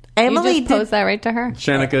question. Emily you just posed that right to her.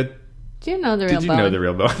 Shanika, Do you know the real Bowen? Did you know the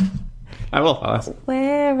real Bowen? I will. I'll ask.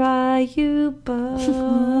 Where are you,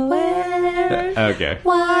 Bowen? Okay.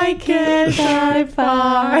 Why can't I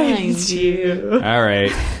find you? All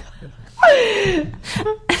right.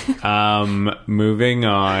 Moving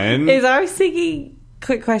on. Is our singing...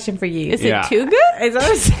 Quick question for you. Is it too good?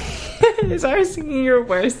 Is our singing your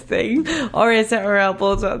worst thing? Or is it our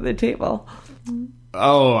elbows on the table?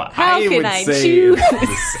 Oh, How I can would I say choose?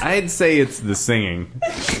 I'd say it's the singing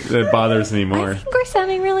that bothers me I more. think we're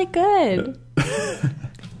sounding really good.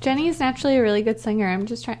 Jenny is naturally a really good singer.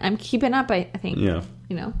 I'm keeping up, I think. Yeah.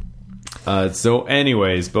 You know. So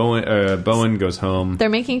anyways, Bowen goes home. They're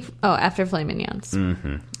making... after filet mignons.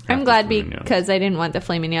 Mm-hmm. I'm glad because I didn't want the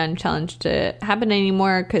filet mignon challenge to happen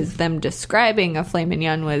anymore because them describing a filet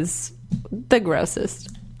mignon was the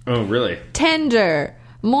grossest. Oh, really? Tender,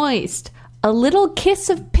 moist, a little kiss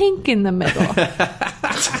of pink in the middle.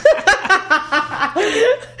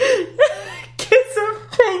 Kiss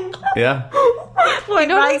of pink. Yeah. Wait,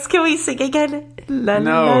 Max, can we sing again? La,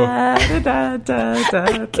 No. la, da, da, da,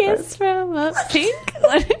 da, A kiss from a pink.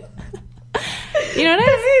 You know what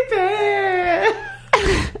I mean?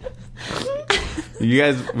 You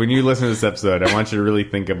guys, when you listen to this episode, I want you to really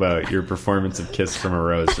think about your performance of Kiss from a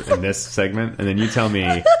Rose in this segment, and then you tell me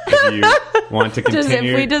if you want to Just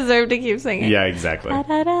continue. if we deserve to keep singing. Yeah, exactly. Da,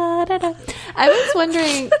 da, da, da, da. I was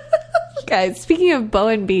wondering, guys, speaking of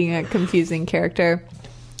Bowen being a confusing character,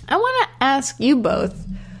 I want to ask you both,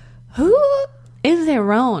 who is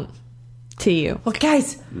Aaron to you? Well,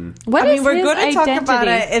 guys, What I is mean, we're his going to talk about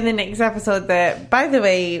identity? it in the next episode that, by the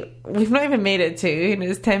way, we've not even made it to, and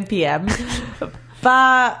it's 10 p.m.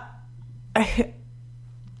 But,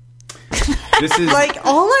 This is like,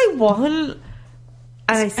 all I want,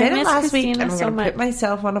 and I said I it miss last week, Christina and I'm so going to much. put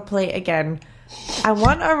myself on a plate again. I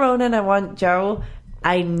want Aaron and I want Joe.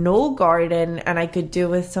 I know Gordon, and I could do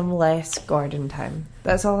with some less Gordon time.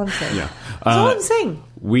 That's all I'm saying. Yeah. That's all I'm saying.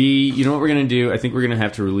 you know what we're going to do? I think we're going to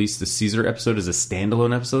have to release the Caesar episode as a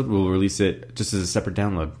standalone episode. We'll release it just as a separate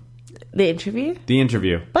download. The interview? The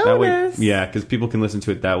interview. Bonus. That way, yeah, because people can listen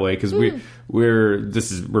to it that way. Because we're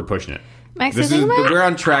pushing it. Max, This I think is about- we're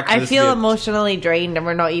on track. For I this feel to be a- emotionally drained, and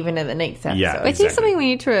we're not even in the next episode. Yeah. I think Exactly. something we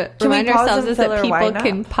need to Can we remind pause ourselves and is fill that our people wine up?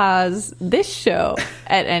 can pause this show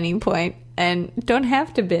at any point and don't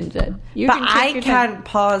have to binge it. You But can take I your time. can't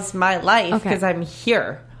pause my life Okay. because I'm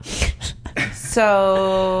here.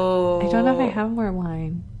 So I don't know if I have more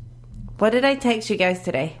wine. What did I text you guys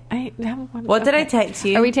today? I haven't one. What did I text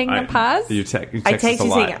you? Are we taking I- a pause? You text I us text a you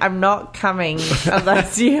lot. saying I'm not coming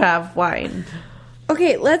unless you have wine.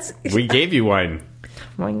 Okay, let's. We gave you wine. Oh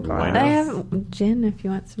my God. Wine. I have gin if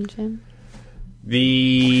you want some gin.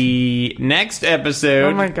 The next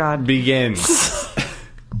episode Oh my God. begins.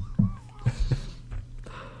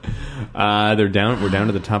 We're down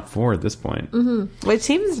to the top 4 at this point. Mm-hmm. Which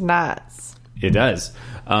seems nuts. It does.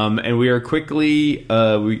 And we are quickly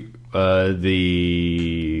the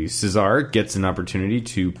Cesar gets an opportunity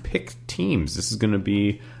to pick teams. This is going to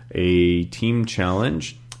be a team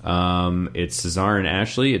challenge. It's Cesar and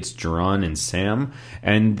Ashley. It's Jerron and Sam.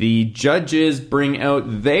 And the judges bring out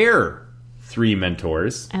their 3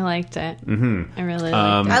 mentors. I liked it. Mm-hmm. I really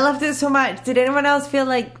liked I loved it so much. Did anyone else feel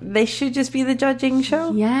like they should just be the judging show?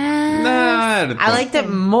 it. Yeah. Nah, I liked it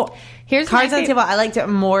more. Here's Cards my on fav- Table, I liked it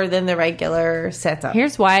more than the regular setup.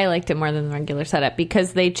 Here's why I liked it more than the regular setup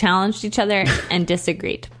because they challenged each other and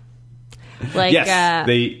disagreed. Like yes,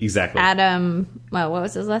 they exactly. Adam. Well, what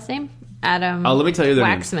was his last name? Adam. Let me tell you their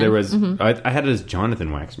names. Waxman. There was I had it as Jonathan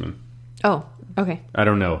Waxman. Oh, okay. I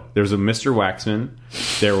don't know. There was a Mr. Waxman.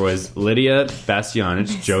 There was Lydia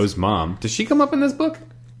Bastianich, Joe's mom. Does she come up in this book?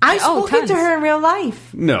 I've Oh, spoken to tons. her in real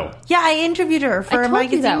life. No. Yeah, I interviewed her for I a told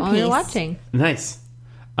magazine you that when we piece. were watching. Nice.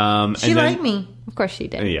 She and then- liked me. Of course she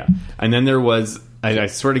did. Yeah. And then there was, I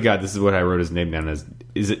swear to God, this is what I wrote his name down as.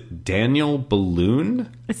 Is it Daniel Balloon?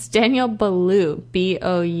 It's Daniel Boulud.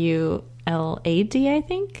 Boulad, I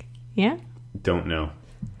think. Yeah. Don't know.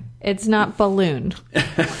 It's not balloon.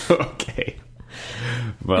 Okay.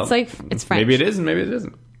 Well, It's like it's French. maybe it is and maybe it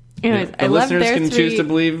isn't. Anyways, The I love listeners their can three. choose to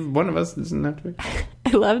believe one of us doesn't have to be.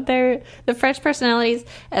 I love the French personalities.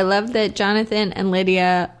 I love that Jonathan and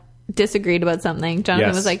Lydia disagreed about something. Jonathan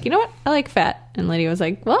Yes. was like, you know what? I like fat. And Lydia was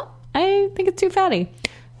like, well, I think it's too fatty.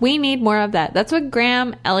 We need more of that. That's what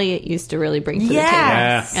Graham Elliott used to really bring to the table.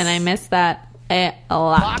 Yes. And I miss that a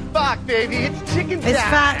lot. Fuck, baby, it's chicken It's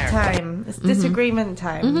fat time. It's disagreement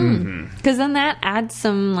time. Because then that adds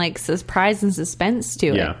some like surprise and suspense to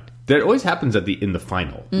Yeah. it. That always happens in the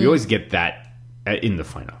final. We always get that in the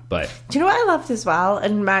final. But Do you know what I loved as well?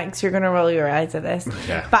 And Max, you're going to roll your eyes at this.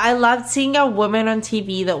 Yeah. But I loved seeing a woman on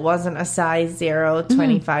TV that wasn't a size 0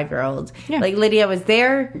 25-year-old. Yeah. Like Lydia was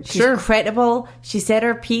there. She's Sure. credible. She said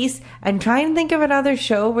her piece. And try and think of another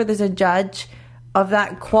show where there's a judge of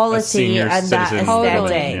that quality senior and that citizen.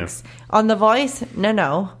 aesthetics. On The Voice,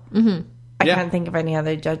 no. Mm-hmm. I Yeah. can't think of any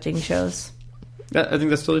other judging shows. I think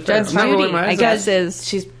that's totally fair. Judge I'm not rolling Judy, my I eyes guess, at it. is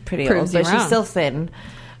She's pretty proves old, but you she's wrong. still thin.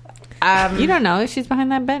 You don't know. She's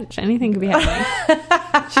behind that bench. Anything could be happening.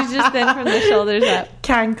 She's just thin from the shoulders up.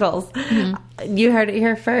 Cankles. You heard it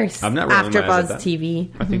here first. I'm not rolling After my eyes at Buzz that. TV.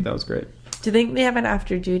 I think that was great. Do you think they have an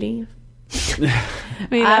After Judy? I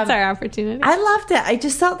mean, that's our opportunity. I loved it. I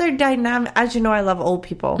just thought their dynamic, as you know, I love old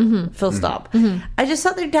people, full stop. I just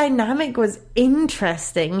thought their dynamic was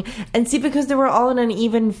interesting. And see, because they were all in an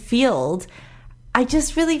even field, I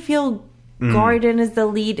just really feel Gordon is the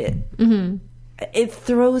lead. It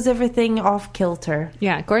throws everything off kilter.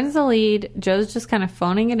 Yeah, Gordon's the lead. Joe's just kind of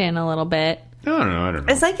phoning it in a little bit. I don't know.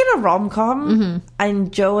 It's like in a rom-com,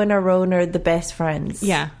 and Joe and Aaron are the best friends.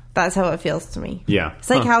 Yeah. That's how it feels to me. Yeah. It's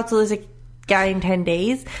like Huh. How to Lose a Guy in 10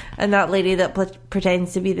 Days, and that lady that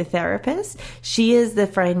pretends to be the therapist, she is the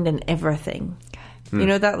friend in everything. You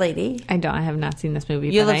know that lady? I don't. I have not seen this movie,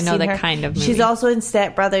 You'll but I have know seen the her. kind of movie. She's also in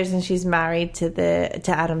Step Brothers, and she's married to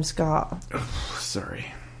Adam Scott. Sorry.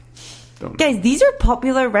 Guys, these are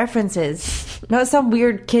popular references, not some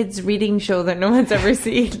weird kids reading show that no one's ever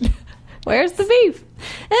seen. Where's the beef?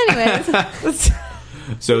 Anyways,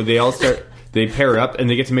 So they all start. They pair up and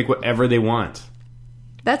they get to make whatever they want.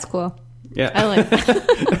 that's cool. Yeah. I like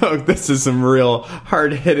that. Oh, this is some real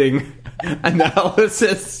hard hitting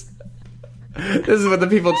analysis. This is what the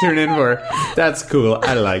people tune in for. That's cool.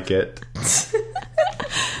 I like it.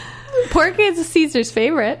 Pork is Caesar's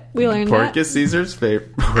favorite. We learned Pork that. is Caesar's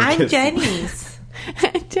favorite. I'm Jenny's.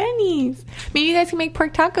 Jenny's. Maybe you guys can make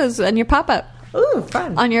pork tacos on your pop-up. Ooh,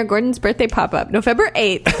 fun. On your Gordon's birthday pop-up, November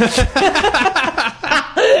 8th.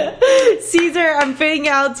 Caesar, I'm putting it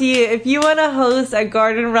out to you. If you want to host a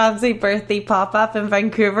Gordon Ramsay birthday pop-up in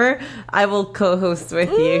Vancouver, I will co-host with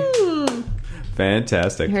you.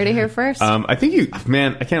 Fantastic. You heard it here first. I think you,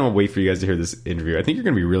 man, I can't wait for you guys to hear this interview. I think you're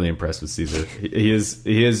going to be really impressed with Caesar. He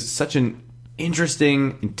is such an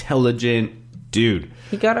interesting, intelligent dude.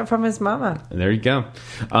 He got it from his mama. And there you go.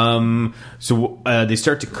 So they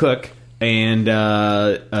start to cook. And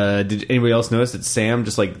did anybody else notice that Sam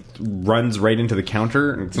just like runs right into the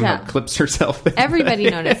counter and somehow Yeah. clips herself? Everybody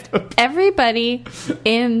noticed. Everybody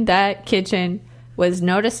in that kitchen was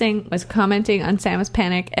noticing, was commenting on Sam's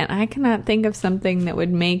panic, and I cannot think of something that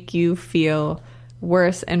would make you feel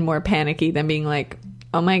worse and more panicky than being like,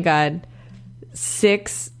 oh my God,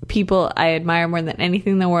 6 people I admire more than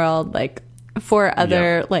anything in the world, like 4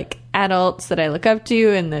 other like adults that I look up to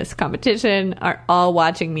in this competition are all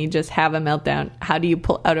watching me just have a meltdown. How do you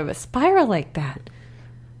pull out of a spiral like that?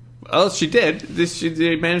 Oh, she did.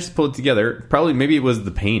 She managed to pull it together. Probably, maybe it was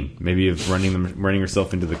the pain. Maybe of running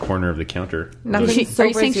herself into the corner of the counter. Nothing Are you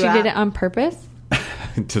sobers saying she you did up. it on purpose?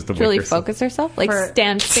 Just to To really wake herself. focus herself? Like For-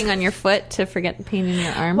 stamping on your foot to forget the pain in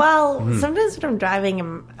your arm? Well, Hmm. sometimes when I'm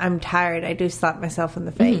driving, I'm tired. I do slap myself in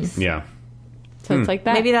the face. Yeah. So it's like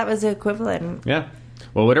that. Maybe that was the equivalent. Yeah.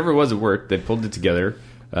 Well, whatever it was, it worked. They pulled it together,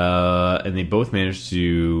 and they both managed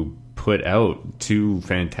to put out 2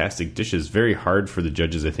 fantastic dishes. Very hard for the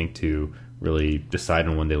judges, I think, to really decide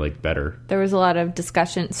on one they liked better. There was a lot of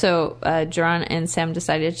discussion. So Jerron and Sam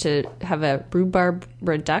decided to have a rhubarb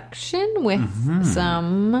reduction with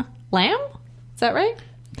some lamb. Is that right?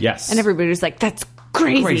 Yes. And everybody was like, that's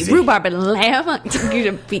crazy. Rhubarb and lamb? You're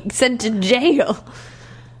going to be sent to jail.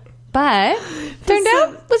 But turned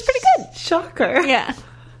out it was pretty good. Shocker. Yeah.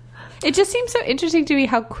 It just seems so interesting to me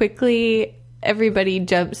how quickly everybody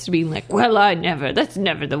jumps to being like, well, that's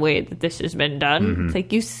never the way that this has been done. It's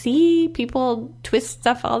like you see people twist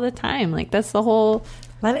stuff all the time. Like that's the whole...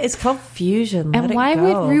 It's called fusion. Let And it why go.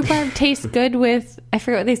 would rhubarb taste good with, I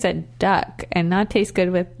forget what they said, duck, and not taste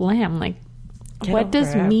good with lamb? Like, Get what over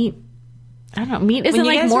does it. meat... I don't know. Meat isn't you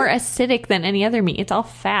like guys more were- acidic than any other meat. It's all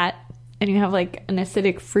fat, and you have like an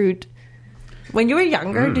acidic fruit. When you were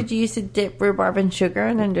younger, did you used to dip rhubarb in sugar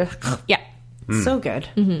and then just... Yeah. So good.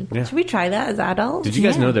 Yeah. Should we try that as adults? Did you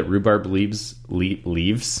guys know that rhubarb leaves,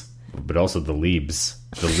 but also the leaves,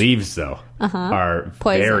 though, are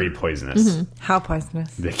Poison. very poisonous. How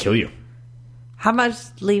poisonous? They kill you. How much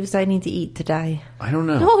leaves do I need to eat to die? I don't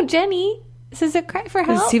know. Oh, Jenny. This is a cry for It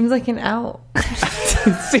help. seems like an out.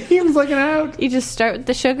 Seems like an out. You just start with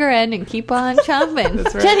the sugar end and keep on chomping.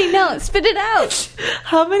 That's right. Jenny, no, spit it out.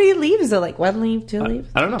 How many leaves are like 1 leaf, 2 leaves?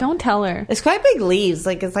 I don't know. Don't tell her. It's quite big leaves.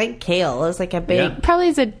 Like it's like kale. It's like a big. Yeah.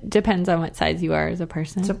 Probably depends on what size you are as a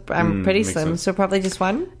person. So I'm pretty makes slim, sense. so probably just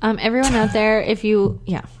one. Everyone out there, if you,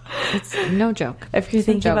 it's no joke. If you're It's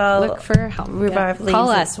a thinking joke. about Look for help. rhubarb leaves, Call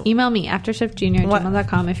us. it's- Email me,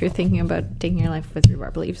 afterchefjunior@gmail.com if you're thinking about taking your life with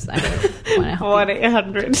rhubarb leaves. I want to help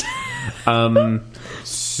you. 1-800.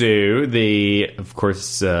 So they, of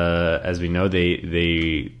course, as we know,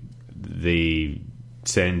 they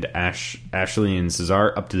send Ashley and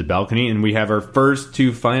Cesar up to the balcony, and we have our first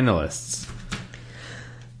 2 finalists,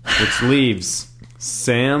 which leaves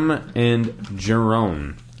Sam and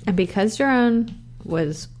Jerome. And because Jerome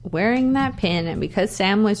was wearing that pin, and because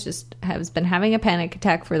Sam has been having a panic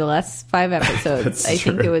attack for the last 5 episodes, That's I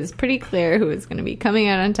think true. it was pretty clear who was going to be coming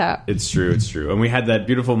out on top. It's true. And we had that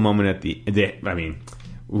beautiful moment at the.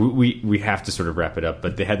 We have to sort of wrap it up,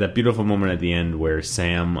 but they had that beautiful moment at the end where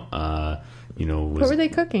Sam, was. What were they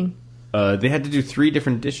cooking? They had to do 3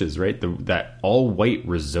 different dishes, right? That all white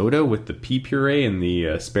risotto with the pea puree and the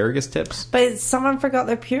asparagus tips. But someone forgot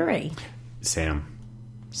their puree. Sam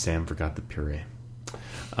forgot the puree.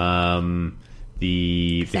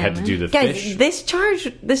 They had to do the Guys, fish.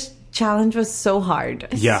 this challenge was so hard.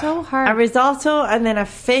 It's Yeah. so hard. A risotto and then a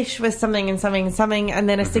fish with something and something and something, and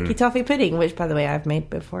then a sticky toffee pudding, which, by the way, I've made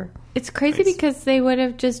before. It's crazy because they would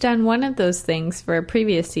have just done one of those things for a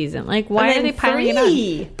previous season. Like, why And are then they piling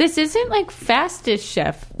 3. it on? This isn't like fastest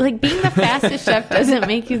chef. Like, being the fastest chef doesn't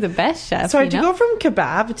make you the best chef. Sorry, you to know? go from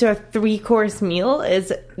kebab to a 3-course meal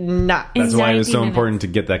is nuts. That's why it was 90 so minutes. important to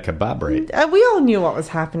get that kebab right. We all knew what was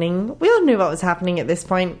happening. We all knew what was happening at this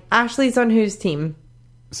point. Ashley's on whose team?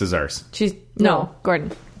 Cesar's. She's No,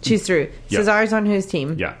 Gordon. she's through. Yeah. Cesar's on whose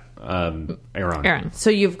team? Yeah. Aaron. Aaron. So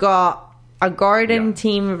you've got a Gordon Yeah.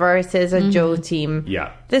 team versus a Joe team.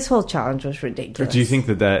 Yeah. This whole challenge was ridiculous. Do you think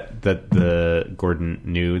that the Gordon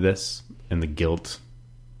knew this and the guilt?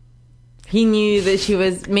 he knew that she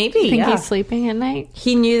was maybe? Think Yeah. he's sleeping at night?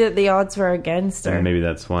 He knew that the odds were against her. And maybe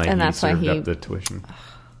that's why And he that's why served he- up the tuition.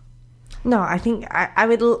 No, I think I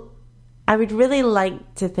would really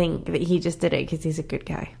like to think that he just did it because he's a good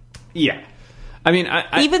guy. Yeah. I mean,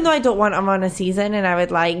 I Even though I don't want him on a season, and I would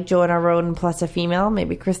like Joanna Roan plus a female,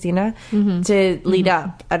 maybe Christina, to lead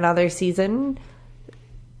up another season.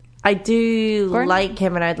 I do Gordon? like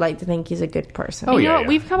him, and I'd like to think he's a good person. Oh, You yeah, know what? yeah.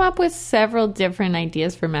 We've come up with several different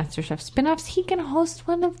ideas for MasterChef spin-offs. He can host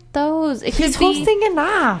one of those. It He's could be- hosting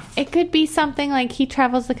enough. It could be something like he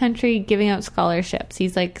travels the country giving out scholarships.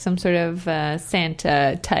 He's like some sort of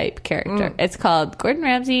Santa type character. It's called Gordon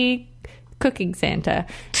Ramsay Cooking Santa.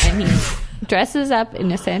 And he dresses up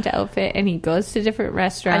in a Santa outfit and he goes to different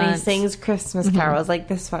restaurants. And he sings Christmas carols like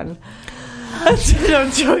this one.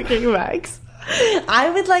 I'm joking, Max. I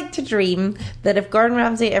would like to dream that if Gordon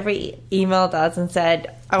Ramsay ever emailed us and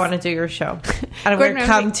said, I want to do your show, and I'm going to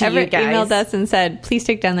come to you guys. emailed us and said, please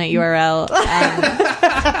take down that URL.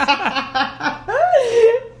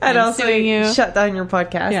 And I'm also suing you. shut down your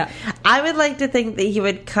podcast. Yeah. I would like to think that he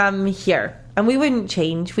would come here. And we wouldn't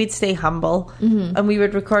change. We'd stay humble. And we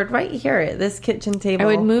would record right here at this kitchen table. I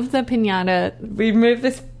would move the pinata. We'd move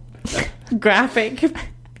this graphic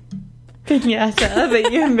pinata that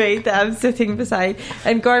you made that I'm sitting beside.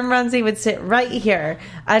 And Gordon Ramsay would sit right here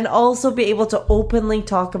and also be able to openly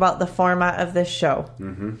talk about the format of this show.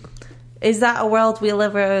 Mm-hmm. Is that a world we'll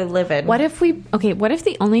ever live in? What if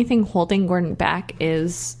the only thing holding Gordon back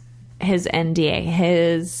is his NDA,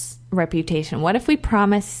 his reputation? What if we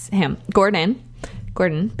promise him, Gordon,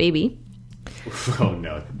 baby, Oh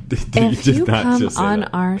no! if you come on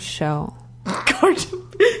our show, Gordon,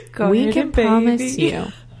 we can baby. promise you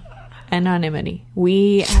anonymity.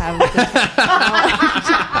 We have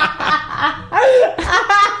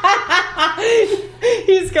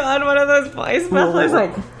He's got one of those voicemails. He's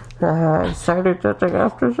like, I started judging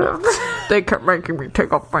AfterShef. They kept making me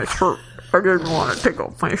take off my shirt. I didn't want to take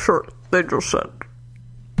off my shirt. They just said,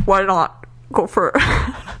 why not go for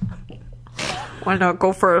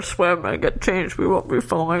a swim and get changed? We won't be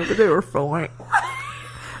filming, but they were filming.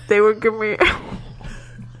 They would give me...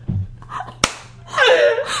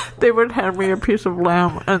 They would hand me a piece of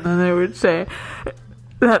lamb, and then they would say,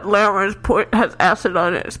 that lamb has acid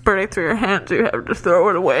on it, spurting through your hands. You have to throw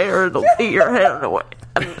it away or they'll eat your hand away.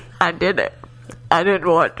 And I did it. I didn't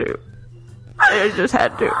want to. I just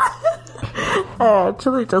had to. I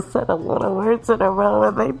actually just said a lot of words in a row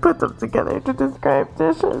and they put them together to describe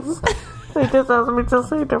dishes. They just asked me to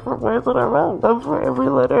say different words and I wrote them for every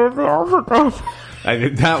letter of the alphabet. I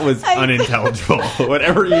think that was unintelligible.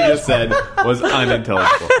 Whatever you just said was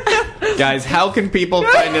unintelligible. Guys, how can people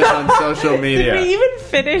find us on social media? Did we even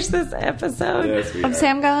finish this episode? Yes, we are.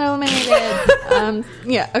 Sam got eliminated.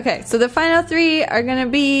 Yeah, okay. So the final 3 are going to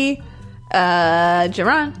be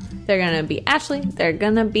Jerron. They're going to be Ashley. They're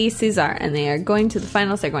going to be Cesar. And they are going to the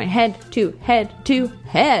finals. They're going head to head to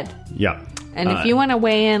head. Yeah. And if you want to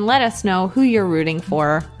weigh in, let us know who you're rooting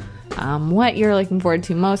for, what you're looking forward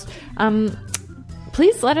to most.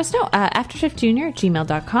 Please let us know.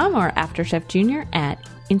 AfterChefJr@gmail.com or AfterChefJr at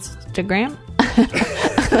Instagram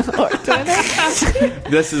or Twitter.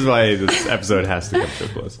 This is why this episode has to come to a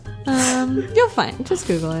close. You'll find. Just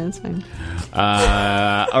Google it. It's fine.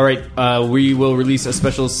 All right. We will release a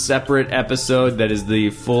special separate episode that is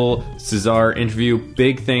the full Cesar interview.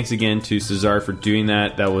 Big thanks again to Cesar for doing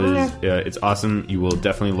that. That was it's awesome. You will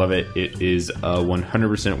definitely love it. It is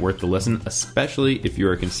 100% worth the listen, especially if you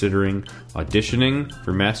are considering auditioning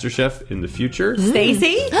for MasterChef in the future.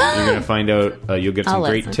 Stacey? You're going to find out. You'll get some I'll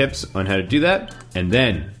great listen. tips on how to do that. And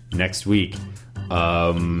then next week,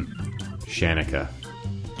 Shanika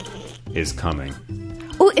is coming.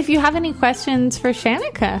 Oh, if you have any questions for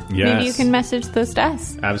Shanika, maybe Yes. you can message those to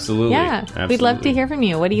us. Absolutely. Yeah, we'd love to hear from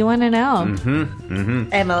you. What do you want to know?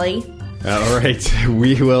 Emily. All right.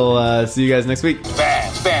 We will see you guys next week.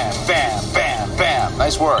 Bam, bam, bam, bam, bam.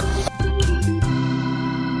 Nice work.